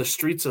from the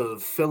streets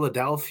of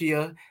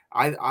Philadelphia.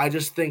 I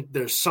just think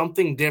there's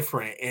something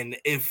different. And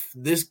if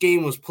this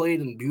game was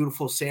played in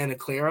beautiful Santa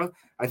Clara,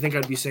 I think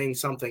I'd be saying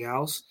something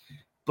else.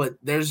 But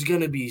there's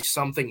going to be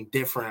something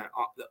different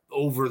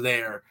over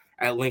there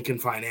at Lincoln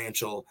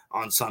Financial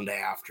on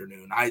Sunday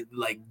afternoon.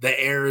 The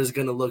air is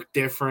going to look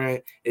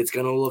different. It's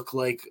going to look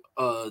like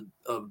a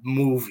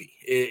movie.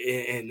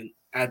 And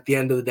at the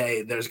end of the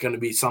day, there's going to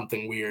be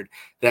something weird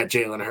that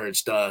Jalen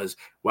Hurts does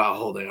while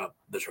holding up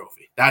the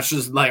trophy. That's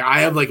just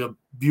I have a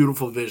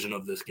beautiful vision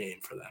of this game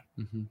for them.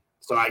 Mm-hmm.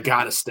 So I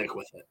got to stick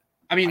with it.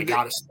 I mean,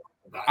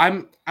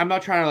 I'm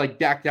not trying to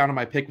back down on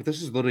my pick, but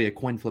this is literally a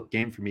coin flip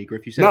game for me.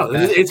 Griff, you said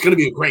it's going to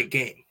be a great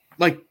game.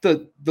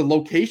 The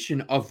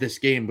location of this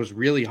game was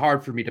really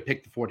hard for me to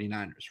pick the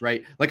 49ers,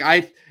 right?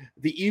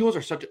 The Eagles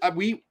are such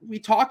we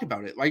talked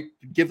about it.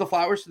 Give the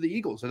flowers to the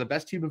Eagles. They're the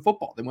best team in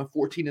football. They went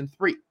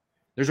 14-3.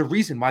 There's a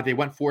reason why they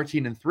went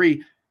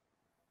 14-3.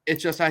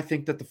 It's just, I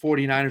think that the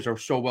 49ers are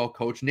so well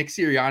coached. Nick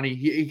Sirianni,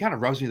 he kind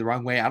of rubs me the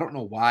wrong way. I don't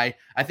know why.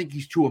 I think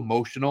he's too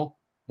emotional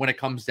when it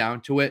comes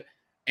down to it.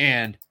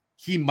 And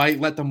he might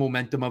let the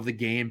momentum of the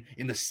game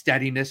and the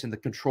steadiness and the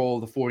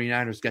control of the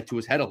 49ers get to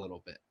his head a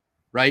little bit.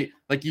 Right?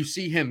 You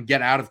see him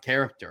get out of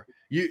character.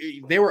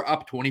 They were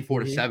up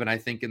 24-7, I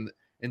think,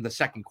 in the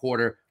second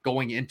quarter,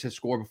 going into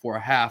score before a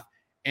half,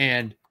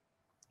 and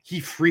he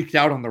freaked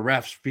out on the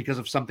refs because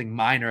of something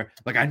minor.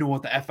 I know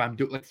what the F I'm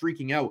doing,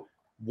 freaking out.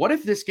 What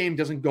if this game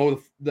doesn't go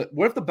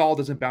what if the ball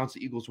doesn't bounce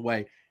the Eagles'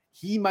 way?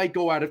 He might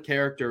go out of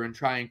character and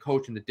try and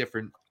coach in a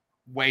different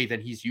way than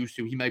he's used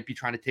to. He might be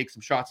trying to take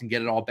some shots and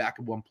get it all back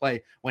in one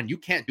play when you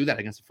can't do that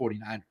against the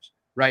 49ers.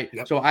 Right.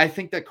 Yep. So I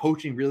think that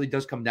coaching really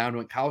does come down to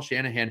it. Kyle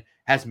Shanahan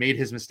has made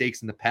his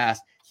mistakes in the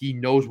past. He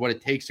knows what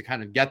it takes to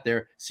kind of get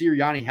there.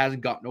 Sirianni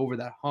hasn't gotten over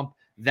that hump.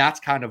 That's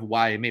kind of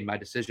why I made my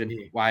decision,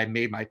 why I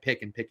made my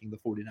pick in picking the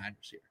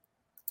 49ers here.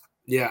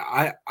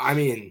 Yeah, I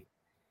mean,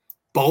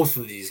 both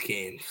of these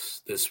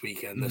games this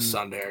weekend, this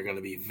Sunday, are going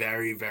to be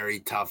very,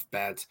 very tough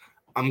bets.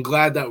 I'm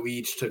glad that we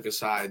each took a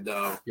side,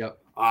 though. Yep.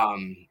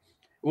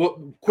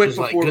 Well, quick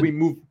before we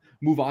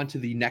move on to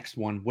the next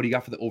one, what do you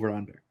got for the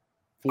over-under?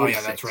 46.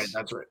 Oh, yeah,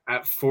 that's right.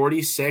 At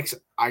 46,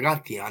 I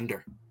got the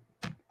under.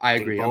 I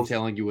agree. I'm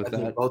telling you with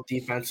that. Both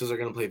defenses are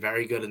going to play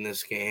very good in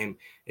this game.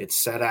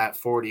 It's set at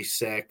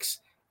 46.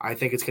 I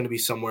think it's going to be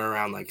somewhere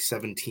around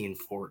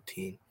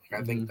 17-14.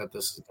 I think that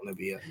this is going to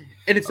be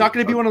and it's not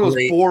going to be one of those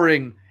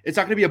boring. It's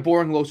not going to be a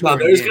boring low scoring.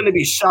 No, there's going to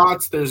be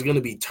shots. There's going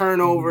to be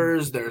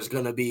turnovers. There's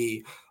going to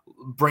be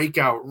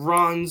breakout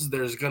runs.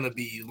 There's going to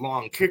be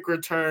long kick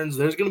returns.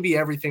 There's going to be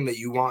everything that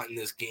you want in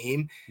this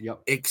game.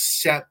 Yep.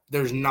 Except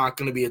there's not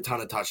going to be a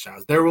ton of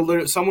touchdowns.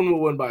 Someone will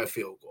win by a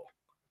field goal.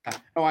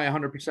 Oh, I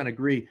 100%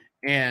 agree.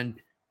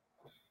 And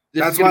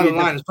that's why the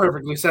line is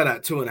perfectly set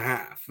at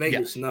 2.5.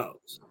 Vegas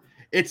knows.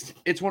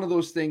 It's one of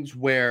those things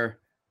where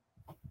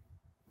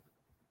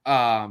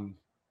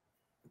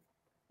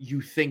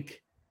you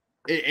think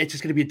it's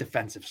just going to be a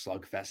defensive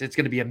slugfest. It's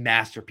going to be a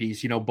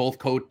masterpiece. Both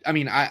coach. I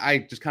mean,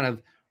 I just kind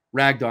of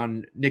ragged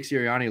on Nick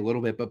Sirianni a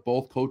little bit, but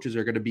both coaches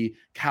are going to be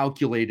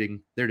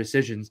calculating their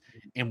decisions.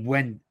 And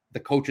when the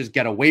coaches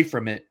get away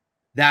from it,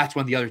 that's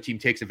when the other team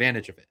takes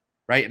advantage of it.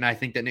 Right. And I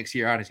think that Nick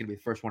Sirianni is going to be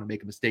the first one to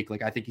make a mistake.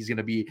 Like, I think he's going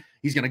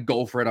to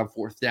go for it on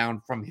fourth down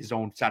from his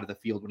own side of the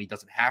field when he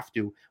doesn't have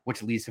to,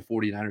 which leads to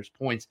 49ers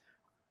points.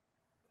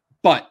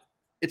 But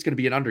it's going to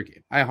be an under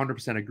game. I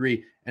 100%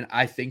 agree. And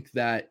I think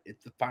that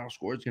the final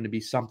score is going to be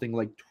something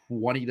like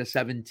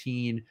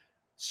 20-17,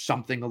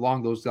 something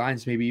along those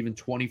lines, maybe even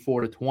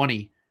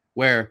 24-20,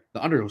 where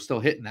the under will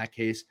still hit in that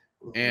case.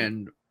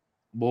 And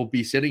we'll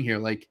be sitting here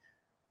like,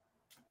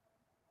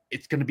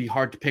 it's going to be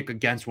hard to pick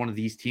against one of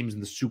these teams in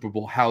the Super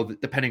Bowl,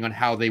 depending on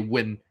how they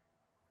win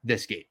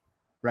this game,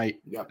 right?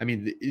 Yeah. I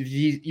mean,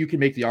 you can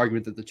make the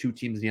argument that the two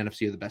teams in the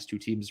NFC are the best two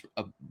teams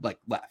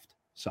left.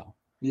 So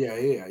yeah,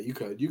 you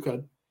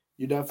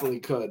definitely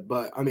could.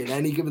 But I mean,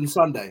 any given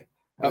Sunday,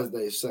 as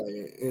they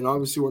say, and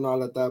obviously we're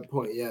not at that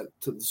point yet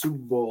to the Super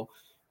Bowl.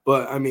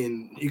 But I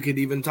mean, you could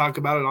even talk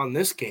about it on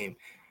this game,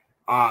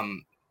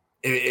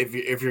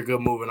 if you're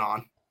good moving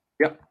on.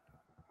 Yep.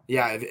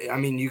 Yeah, I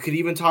mean, you could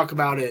even talk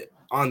about it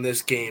on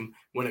this game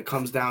when it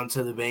comes down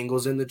to the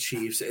Bengals and the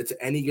Chiefs. It's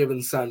any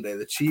given Sunday.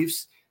 The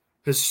Chiefs,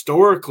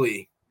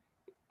 historically,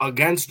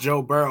 against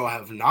Joe Burrow,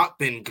 have not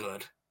been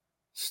good.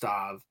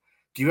 Stav,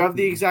 do you have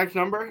the exact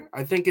number?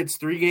 I think it's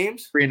 3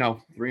 games.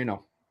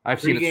 3-0. I've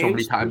seen it so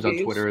many times on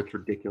Twitter. It's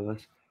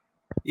ridiculous.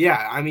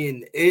 Yeah, I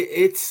mean,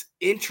 it's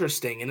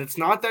interesting, and it's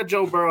not that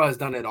Joe Burrow has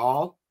done it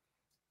all,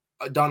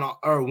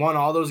 won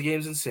all those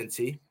games in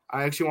Cincy.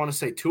 I actually want to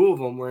say 2 of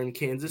them were in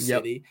Kansas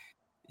City.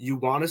 You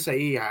want to say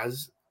he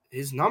has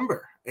his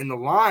number in the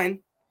line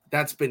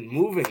that's been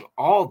moving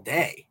all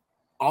day,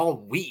 all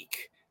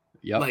week.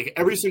 Yep. Like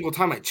every single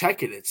time I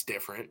check it, it's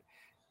different.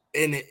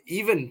 And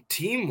even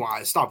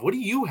team-wise, stop. What do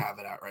you have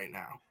it at right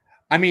now?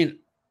 I mean,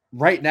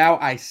 right now,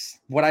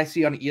 what I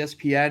see on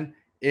ESPN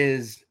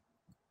is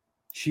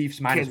Chiefs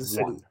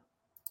 -1.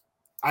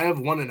 I have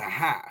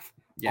 1.5.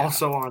 Yeah.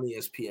 Also on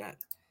ESPN.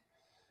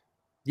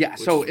 Yeah,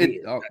 so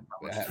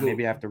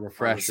maybe I have to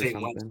refresh or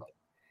something. Wednesday.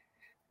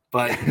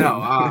 But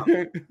no,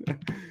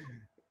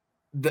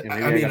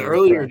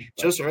 earlier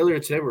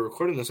today, we're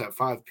recording this at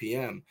 5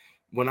 p.m.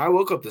 When I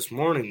woke up this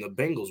morning, the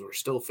Bengals were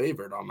still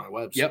favored on my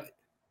website. Yep.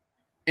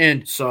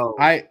 And so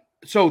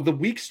the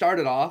week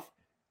started off,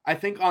 I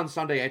think on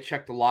Sunday I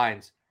checked the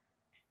lines.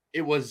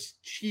 It was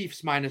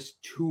Chiefs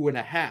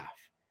 -2.5.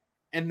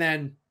 And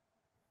then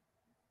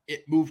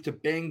it moved to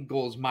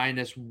Bengals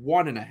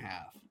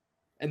 -1.5.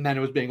 And then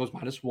it was Bengals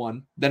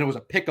 -1. Then it was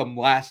a pick'em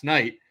last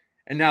night.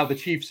 And now the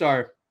Chiefs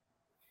are,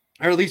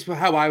 or at least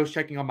how I was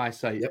checking on my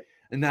site. Yep.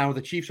 And now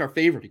the Chiefs are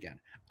favored again.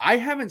 I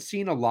haven't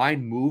seen a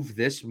line move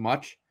this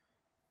much,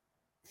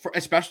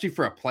 especially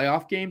for a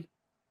playoff game,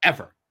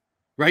 ever.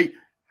 Right?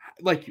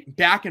 Like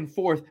back and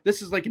forth.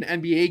 This is like an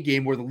NBA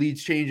game where the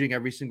lead's changing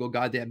every single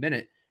goddamn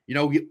minute. You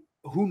know,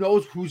 who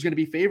knows who's going to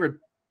be favored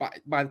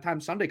by the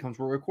time Sunday comes.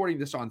 We're recording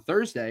this on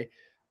Thursday.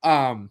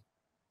 Who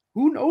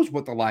knows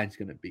what the line's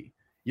going to be?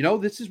 You know,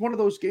 this is one of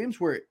those games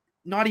where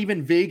not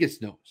even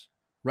Vegas knows,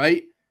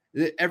 right?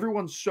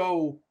 Everyone's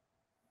so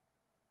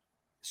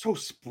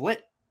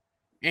split.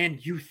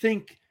 And you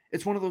think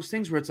it's one of those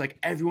things where it's like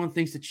everyone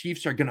thinks the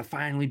Chiefs are going to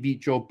finally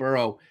beat Joe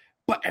Burrow.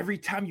 But every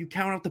time you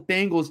count out the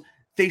Bengals,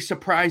 they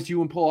surprise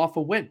you and pull off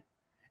a win.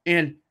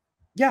 And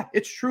yeah,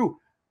 it's true.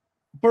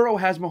 Burrow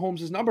has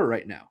Mahomes' number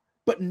right now,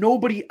 but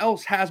nobody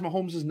else has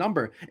Mahomes'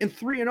 number. And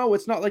 3-0,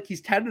 it's not like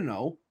he's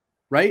 10-0,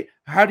 right?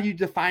 How do you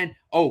define,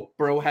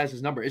 Burrow has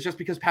his number? It's just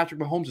because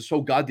Patrick Mahomes is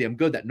so goddamn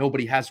good that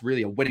nobody has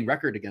really a winning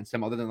record against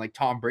him other than like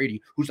Tom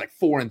Brady, who's like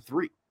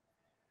 4-3.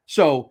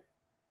 So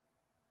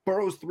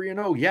Burrow's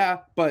 3-0, yeah,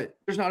 but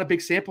there's not a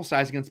big sample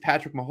size against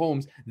Patrick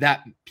Mahomes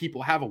that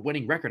people have a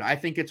winning record. I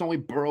think it's only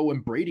Burrow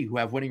and Brady who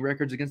have winning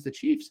records against the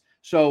Chiefs.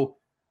 So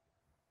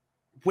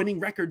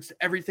winning records,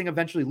 everything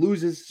eventually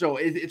loses. So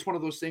it's one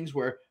of those things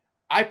where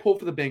I pull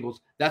for the Bengals.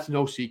 That's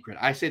no secret.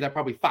 I say that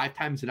probably 5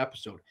 times an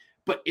episode.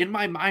 But in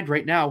my mind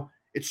right now,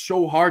 it's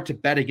so hard to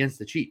bet against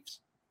the Chiefs.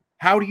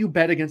 How do you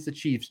bet against the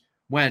Chiefs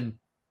when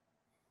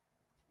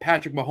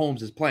Patrick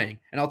Mahomes is playing?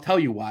 And I'll tell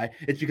you why.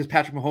 It's because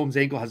Patrick Mahomes'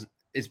 ankle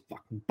is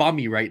fucking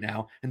bummy right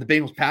now, and the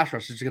Bengals pass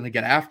rush is going to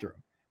get after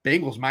him.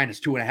 Bengals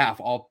 -2.5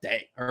 all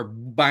day, or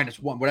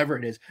 -1, whatever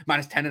it is.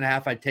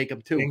 -10.5, I'd take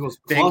them too. Bengals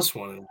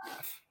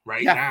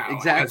 +1.5 now.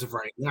 Exactly. As of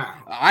right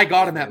now. I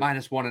got him at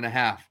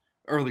 -1.5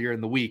 earlier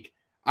in the week.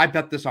 I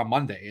bet this on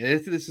Monday.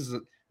 This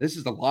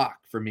is the lock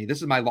for me.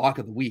 This is my lock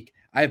of the week.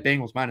 I have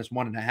Bengals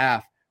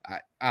 -1.5.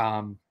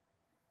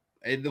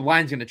 The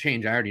line's going to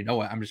change. I already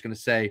know it. I'm just going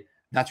to say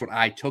that's what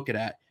I took it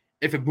at.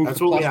 If it moves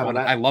to +1,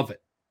 I love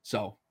it.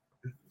 So.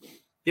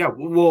 Yeah,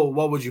 well,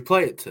 what would you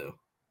play it to?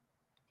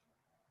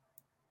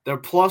 They're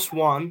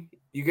 +1.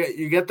 You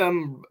get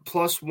them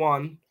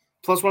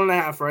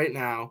 +1.5 right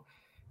now.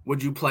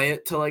 Would you play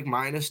it to like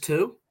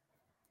 -2?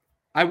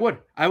 I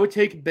would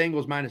take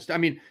Bengals -2. I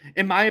mean,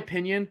 in my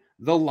opinion,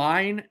 the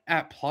line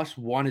at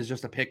 +1 is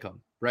just a pick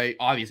 'em, right?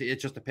 Obviously,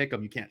 it's just a pick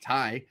 'em. You can't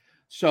tie.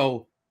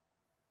 So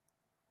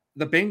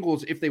the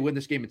Bengals, if they win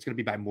this game, it's going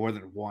to be by more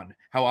than one.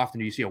 How often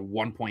do you see a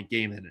 1-point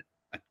game in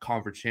a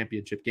conference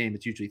championship game?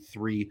 It's usually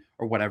 3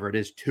 or whatever it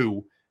is,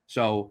 2.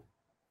 So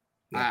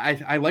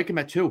I like him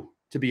at 2,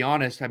 to be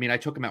honest. I mean, I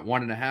took him at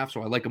 1.5,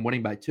 so I like him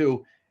winning by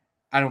 2.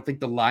 I don't think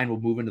the line will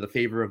move into the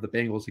favor of the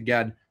Bengals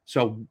again.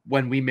 So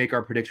when we make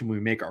our prediction, when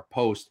we make our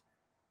post,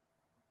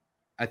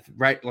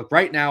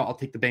 right now, I'll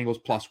take the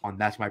Bengals +1.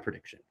 That's my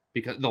prediction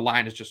because the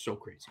line is just so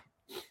crazy.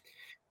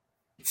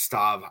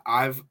 Stav,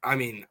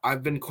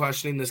 I've been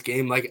questioning this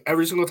game like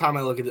every single time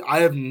I look at it.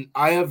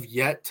 I have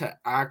yet to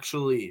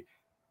actually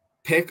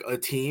pick a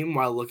team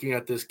while looking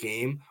at this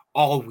game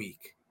all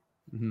week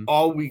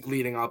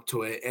leading up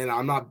to it, and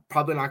I'm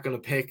probably not going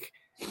to pick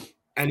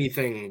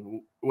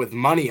anything with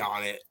money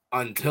on it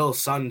until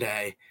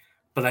Sunday,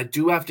 but I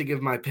do have to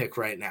give my pick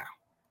right now.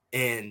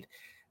 And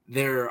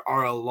there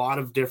are a lot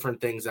of different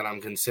things that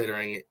I'm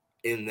considering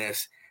in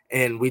this.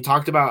 And we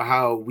talked about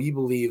how we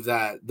believe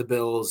that the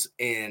Bills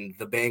and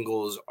the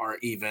Bengals are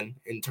even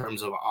in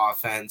terms of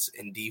offense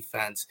and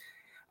defense.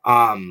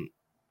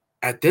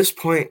 At this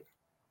point,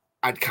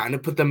 I'd kind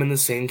of put them in the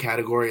same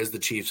category as the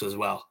Chiefs as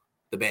well,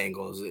 the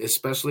Bengals,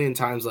 especially in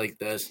times like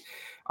this.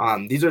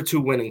 These are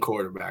 2 winning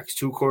quarterbacks,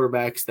 2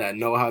 quarterbacks that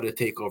know how to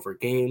take over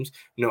games,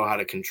 know how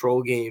to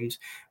control games.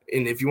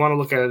 And if you want to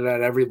look at it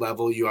at every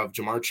level, you have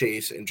Ja'Marr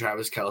Chase and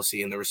Travis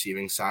Kelce in the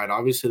receiving side.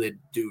 Obviously, they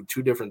do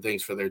 2 different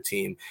things for their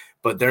team,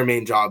 but their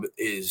main job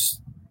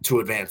is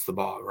to advance the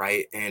ball,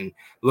 right? And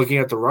looking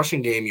at the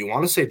rushing game, you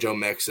want to say Joe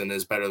Mixon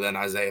is better than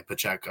Isaiah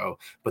Pacheco,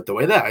 but the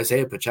way that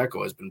Isaiah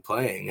Pacheco has been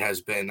playing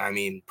has been,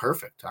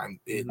 perfect.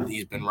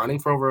 He's been running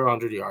for over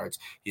 100 yards.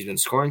 He's been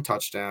scoring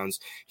touchdowns.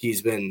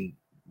 He's been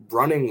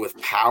running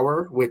with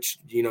power, which,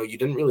 you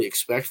didn't really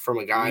expect from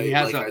a guy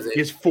like Isaiah. He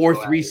has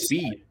 4.3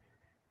 speed.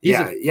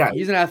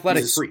 He's an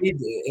athletic freak,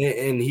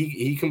 and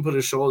he can put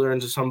a shoulder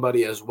into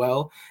somebody as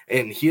well.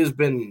 And he has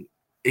been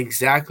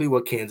exactly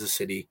what Kansas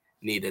City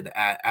needed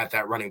at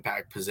that running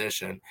back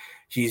position.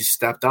 He's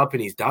stepped up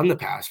and he's done the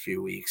past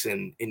few weeks,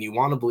 and you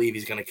want to believe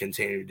he's going to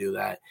continue to do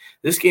that.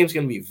 This game's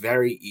going to be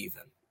very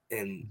even,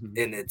 and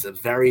it's a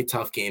very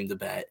tough game to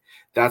bet.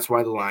 That's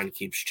why the line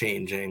keeps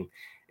changing.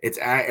 It's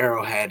at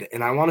Arrowhead,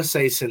 and I want to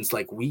say since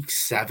like week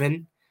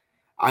 7,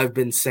 I've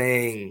been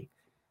saying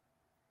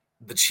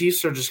the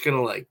Chiefs are just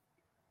gonna like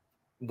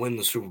win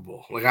the Super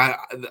Bowl. Like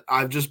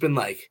I've just been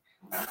like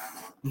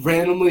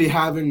randomly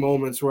having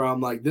moments where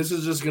I'm like, this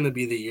is just gonna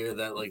be the year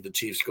that like the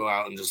Chiefs go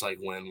out and just like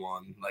win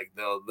one. Like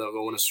they'll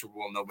go win a Super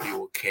Bowl, nobody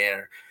will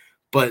care.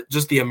 But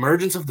just the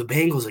emergence of the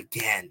Bengals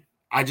again,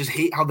 I just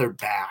hate how they're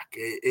back.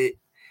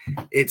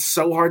 It's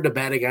so hard to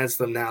bet against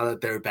them now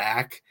that they're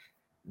back.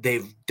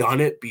 They've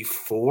done it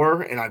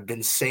before, and I've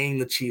been saying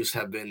the Chiefs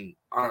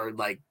are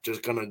like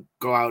just gonna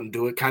go out and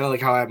do it, kind of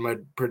like how I have my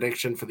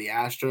prediction for the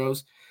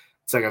Astros.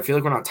 It's like I feel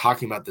like we're not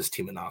talking about this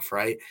team enough,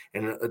 right?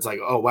 And it's like,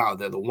 oh wow,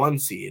 they're the 1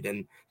 seed,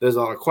 and there's a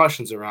lot of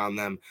questions around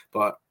them,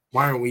 but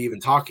why aren't we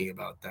even talking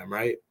about them,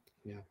 right?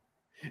 Yeah,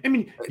 I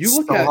mean, it's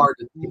so hard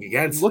to think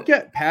against. Look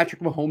at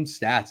Patrick Mahomes'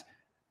 stats.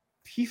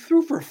 He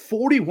threw for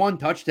 41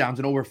 touchdowns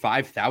and over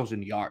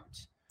 5,000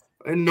 yards,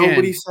 and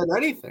nobody said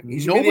anything.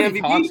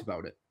 Nobody talks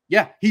about it.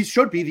 Yeah, he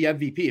should be the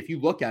MVP. If you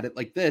look at it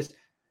like this,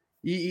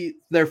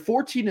 they're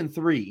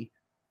 14-3.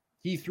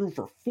 He threw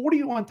for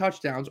 41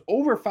 touchdowns,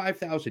 over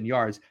 5,000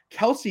 yards.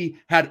 Kelce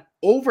had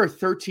over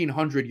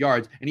 1,300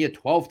 yards, and he had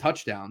 12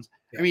 touchdowns.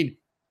 Yeah. I mean,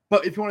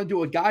 but if you want to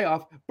do a guy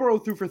off, Burrow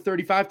threw for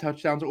 35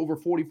 touchdowns, over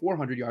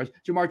 4,400 yards.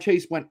 Ja'Marr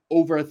Chase went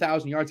over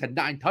 1,000 yards, had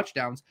 9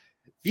 touchdowns.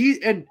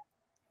 Here's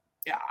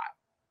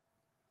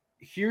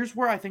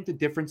where I think the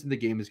difference in the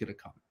game is going to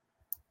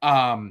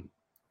come.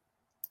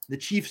 The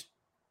Chiefs'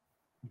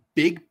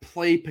 big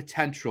play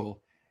potential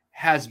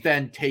has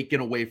been taken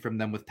away from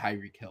them with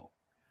Tyreek Hill.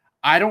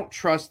 I don't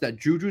trust that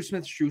Juju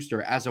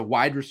Smith-Schuster as a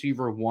wide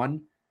receiver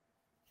 1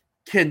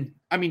 can,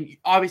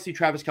 obviously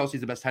Travis Kelce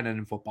is the best tight end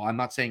in football. I'm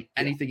not saying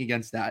anything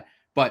against that,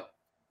 but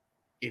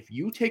if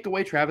you take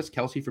away Travis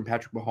Kelce from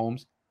Patrick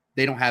Mahomes,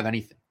 they don't have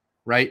anything,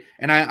 right?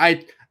 And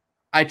I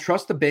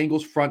trust the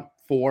Bengals front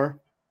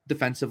 4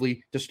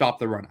 defensively to stop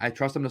the run. I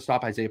trust them to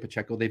stop Isaiah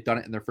Pacheco. They've done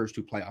it in their first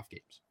 2 playoff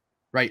games,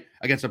 right?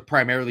 Against a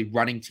primarily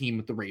running team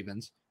with the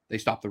Ravens, they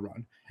stopped the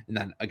run. And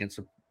then against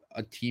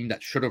a team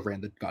that should have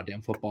ran the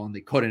goddamn football and they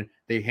couldn't,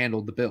 they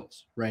handled the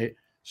Bills, right?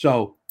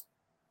 So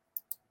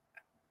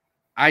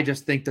I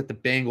just think that the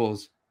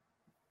Bengals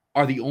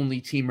are the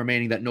only team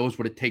remaining that knows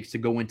what it takes to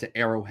go into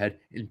Arrowhead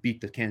and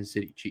beat the Kansas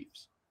City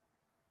Chiefs.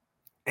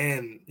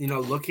 And,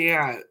 looking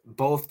at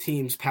both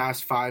teams'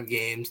 past 5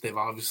 games, they've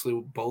obviously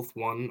both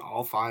won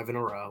all 5 in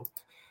a row.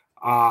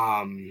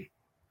 But,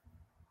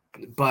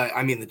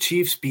 the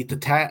Chiefs beat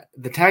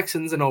the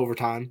Texans in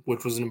overtime,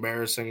 which was an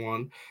embarrassing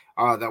one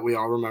that we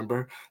all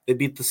remember. They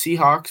beat the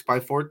Seahawks by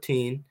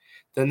 14.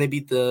 Then they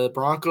beat the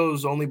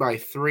Broncos only by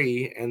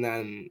 3. And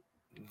then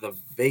the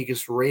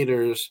Vegas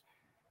Raiders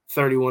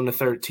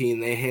 31-13.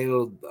 They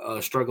handled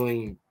a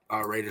struggling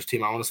Raiders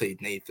team. I want to say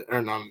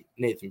not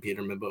Nathan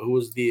Peterman, but who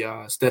was the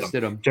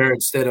Stidham?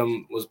 Jared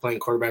Stidham was playing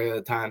quarterback at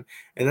the time.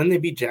 And then they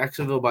beat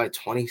Jacksonville by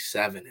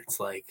 27.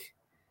 It's like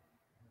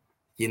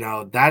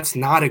That's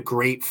not a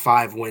great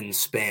 5-win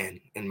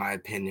span, in my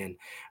opinion.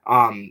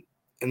 And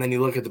then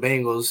you look at the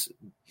Bengals,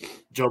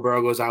 Joe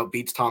Burrow goes out,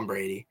 beats Tom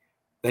Brady.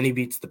 Then he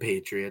beats the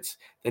Patriots.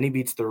 Then he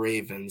beats the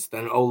Ravens.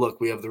 Then, oh, look,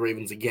 we have the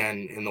Ravens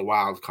again in the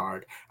wild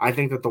card. I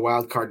think that the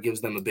wild card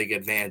gives them a big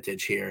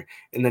advantage here.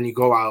 And then you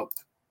go out,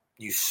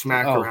 you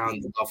smack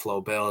around the Buffalo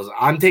Bills.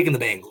 I'm taking the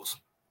Bengals.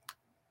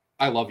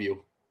 I love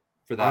you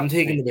for that. I'm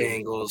taking the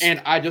Bengals.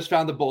 And I just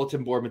found the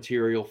bulletin board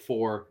material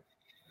for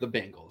the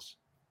Bengals.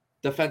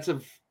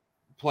 Defensive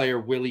player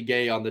Willie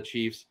Gay on the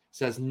Chiefs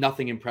says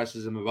nothing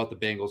impresses him about the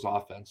Bengals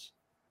offense.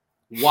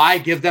 Why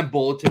give them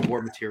bulletin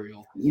board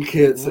material? You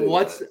can't say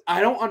that. I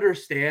don't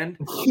understand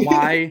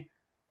why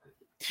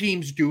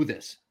teams do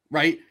this,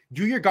 right?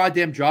 Do your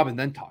goddamn job and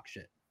then talk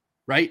shit,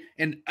 right?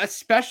 And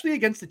especially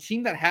against the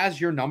team that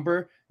has your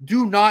number,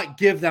 do not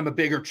give them a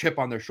bigger chip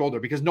on their shoulder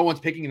because no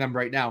one's picking them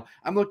right now.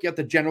 I'm looking at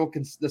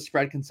the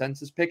spread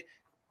consensus pick.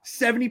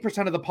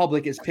 70% of the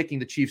public is picking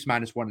the Chiefs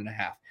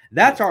 -1.5.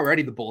 That's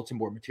already the bulletin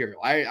board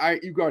material.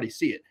 You already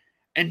see it.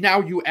 And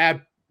now you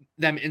add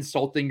them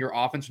insulting your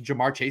offense.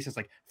 Jamar Chase has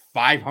like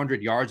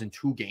 500 yards in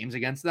 2 games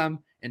against them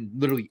and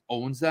literally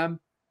owns them.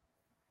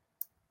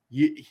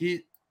 You're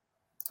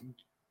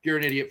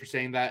an idiot for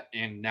saying that.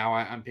 And now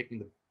I'm picking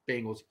the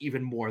Bengals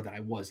even more than I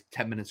was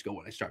 10 minutes ago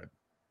when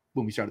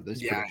we started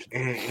this. Yeah.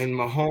 And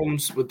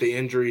Mahomes with the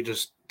injury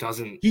just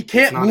doesn't. He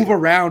can't move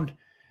around.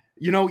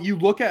 You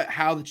look at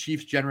how the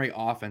Chiefs generate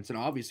offense, and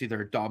obviously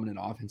they're a dominant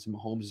offense, and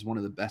Mahomes is one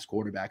of the best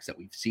quarterbacks that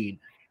we've seen.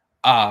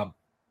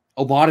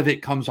 A lot of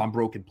it comes on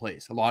broken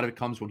plays. A lot of it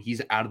comes when he's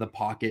out of the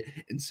pocket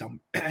and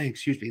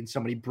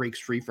somebody breaks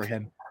free for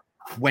him.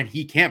 When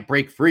he can't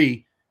break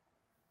free,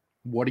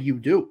 what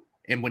do?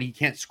 And when he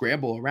can't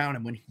scramble around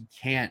and when he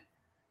can't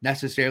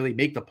necessarily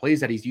make the plays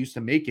that he's used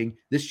to making,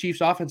 this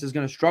Chiefs offense is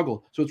going to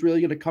struggle. So it's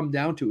really going to come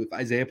down to if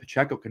Isaiah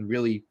Pacheco can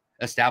really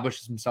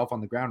establish himself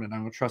on the ground, and I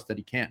don't trust that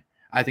he can.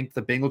 I think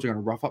the Bengals are going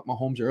to rough up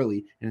Mahomes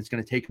early, and it's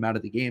going to take him out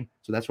of the game.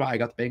 So that's why I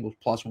got the Bengals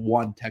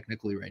 +1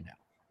 technically right now.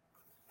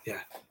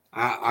 Yeah.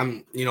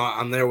 I'm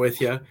there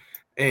with you.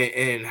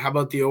 And how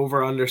about the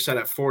over/under set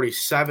at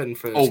 47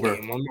 for this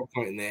game? One more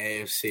point in the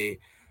AFC.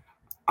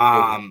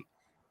 I'm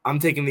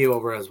taking the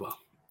over as well.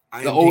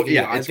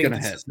 It's going to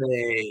hit.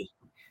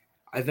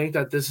 I think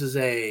that this is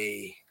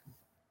a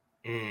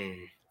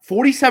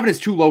 47 is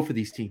too low for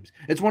these teams.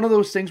 It's one of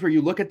those things where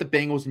you look at the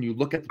Bengals and you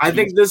look at the teams. I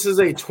think this is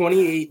a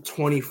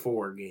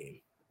 28-24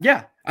 game.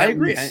 Yeah, I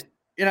agree.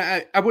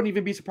 I wouldn't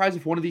even be surprised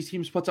if one of these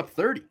teams puts up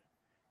 30.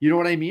 You know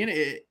what I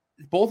mean?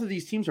 Both of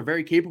these teams are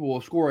very capable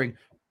of scoring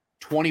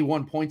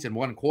 21 points in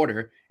one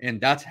quarter, and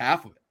that's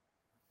half of it.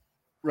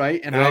 Right?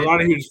 And I'm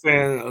not a huge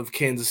fan of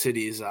Kansas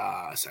City's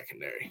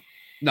secondary.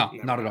 No,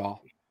 not at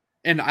all.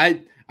 And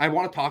I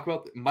want to talk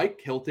about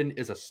Mike Hilton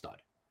is a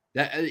stud.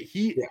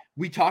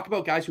 We talk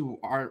about guys who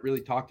aren't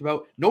really talked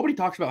about. Nobody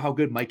talks about how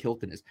good Mike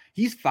Hilton is.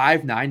 He's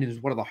 5'9" and is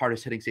one of the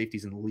hardest hitting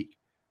safeties in the league.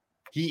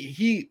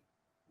 He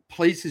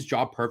plays his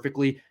job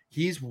perfectly.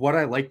 He's what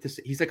I like to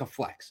say. He's like a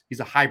flex. He's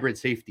a hybrid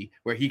safety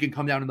where he can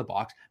come down in the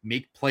box,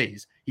 make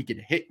plays. He can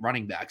hit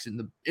running backs in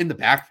the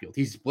backfield.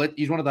 He's split.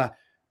 I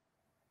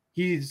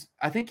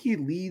think he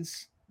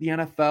leads the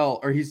NFL,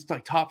 or he's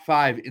like top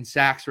 5 in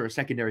sacks for a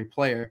secondary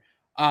player.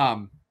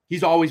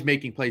 He's always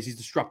making plays. He's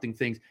disrupting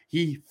things.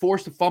 He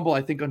forced a fumble,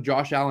 I think, on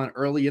Josh Allen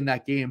early in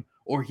that game,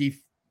 or he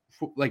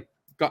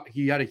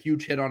had a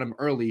huge hit on him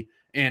early,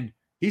 and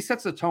he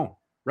sets the tone,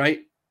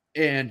 right?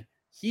 And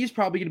he's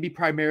probably going to be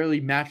primarily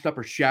matched up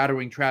or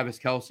shadowing Travis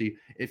Kelce.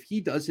 If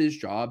he does his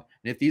job,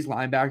 and if these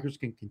linebackers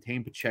can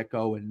contain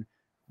Pacheco and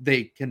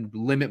they can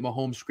limit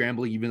Mahomes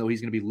scrambling, even though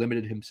he's going to be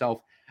limited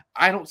himself,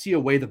 I don't see a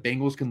way the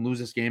Bengals can lose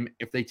this game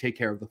if they take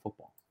care of the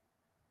football.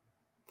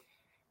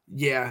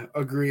 Yeah,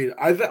 agreed.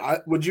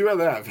 Would you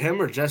rather have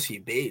him or Jesse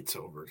Bates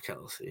over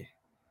Kelce?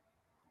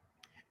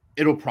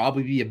 It'll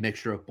probably be a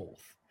mixture of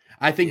both.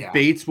 I think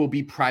Bates will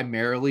be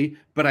primarily,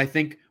 but I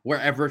think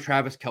wherever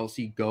Travis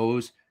Kelce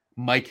goes,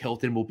 Mike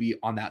Hilton will be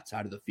on that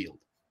side of the field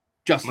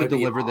just to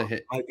deliver the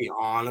hit. Might be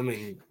on him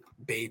and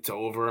Bates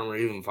over him, or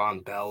even Von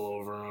Bell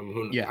over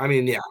him. Yeah. I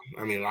mean,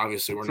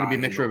 obviously it's going to be a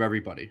mixture of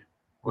everybody.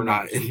 We're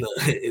not in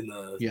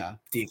the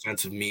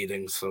defensive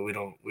meetings, so we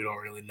don't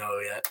really know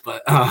yet.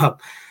 But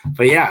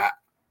yeah,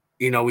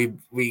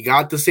 we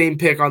got the same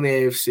pick on the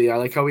AFC. I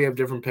like how we have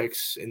different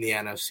picks in the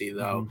NFC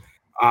though.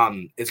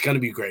 Mm-hmm. It's going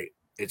to be great.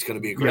 It's going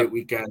to be a great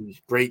weekend,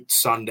 great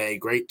Sunday,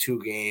 great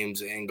 2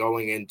 games, and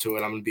going into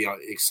it, I'm going to be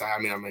excited. I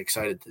mean, I'm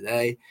excited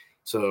today,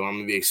 so I'm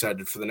going to be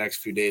excited for the next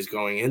few days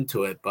going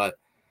into it. But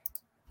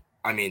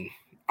I mean,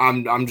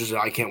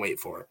 I can't wait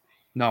for it.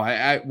 No,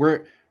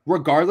 we're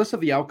regardless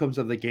of the outcomes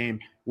of the game,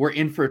 we're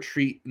in for a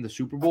treat in the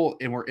Super Bowl,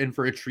 and we're in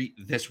for a treat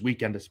this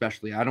weekend,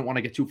 especially. I don't want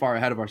to get too far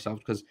ahead of ourselves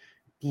because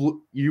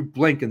you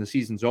blink and the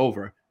season's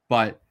over.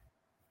 But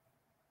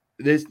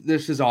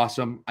this is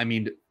awesome. I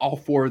mean, all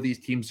 4 of these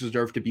teams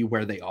deserve to be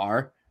where they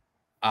are.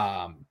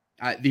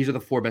 These are the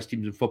 4 best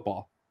teams in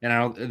football,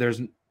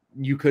 and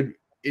you could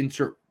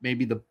insert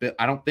maybe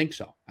I don't think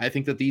so. I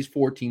think that these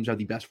 4 teams are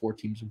the best 4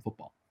 teams in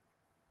football.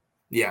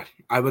 Yeah,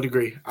 I would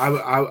agree.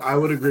 I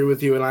would agree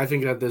with you, and I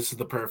think that this is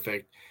the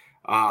perfect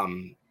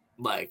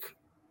like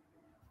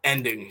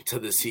ending to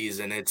the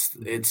season.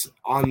 It's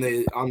on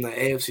the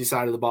AFC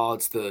side of the ball.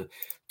 It's the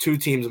two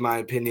teams, in my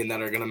opinion,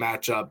 that are going to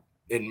match up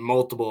in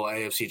multiple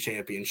AFC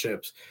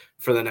championships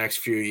for the next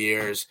few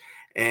years.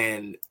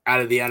 And out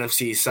of the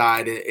NFC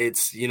side,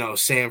 it's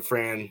San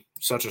Fran,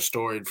 such a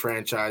storied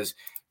franchise,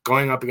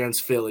 going up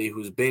against Philly,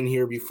 who's been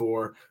here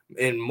before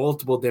in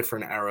multiple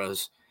different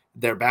eras.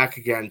 They're back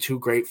again, four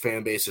great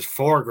fan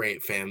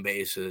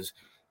bases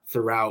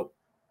throughout.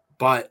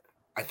 But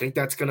I think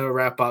that's going to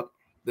wrap up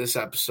this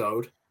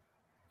episode.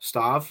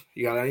 Stav,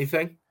 you got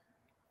anything?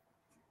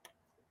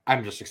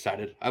 I'm just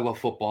excited. I love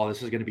football.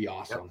 This is going to be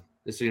awesome. Yep.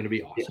 This is going to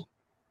be awesome.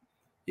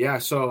 Yeah,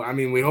 so, I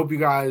mean, we hope you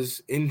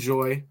guys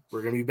enjoy.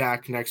 We're going to be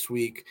back next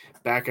week,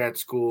 back at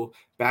school,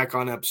 back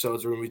on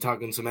episodes. We're going to be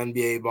talking some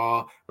NBA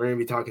ball. We're going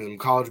to be talking some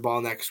college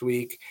ball next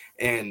week.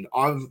 And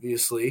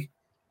obviously,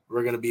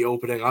 we're going to be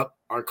opening up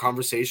our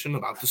conversation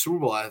about the Super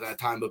Bowl at that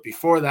time. But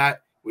before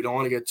that, we don't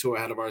want to get too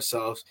ahead of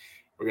ourselves.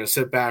 We're going to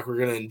sit back. We're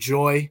going to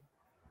enjoy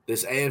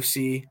this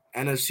AFC,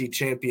 NFC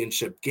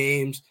championship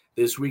games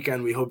this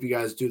weekend. We hope you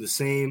guys do the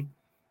same.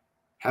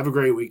 Have a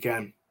great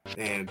weekend,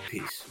 and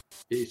peace.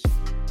 Peace.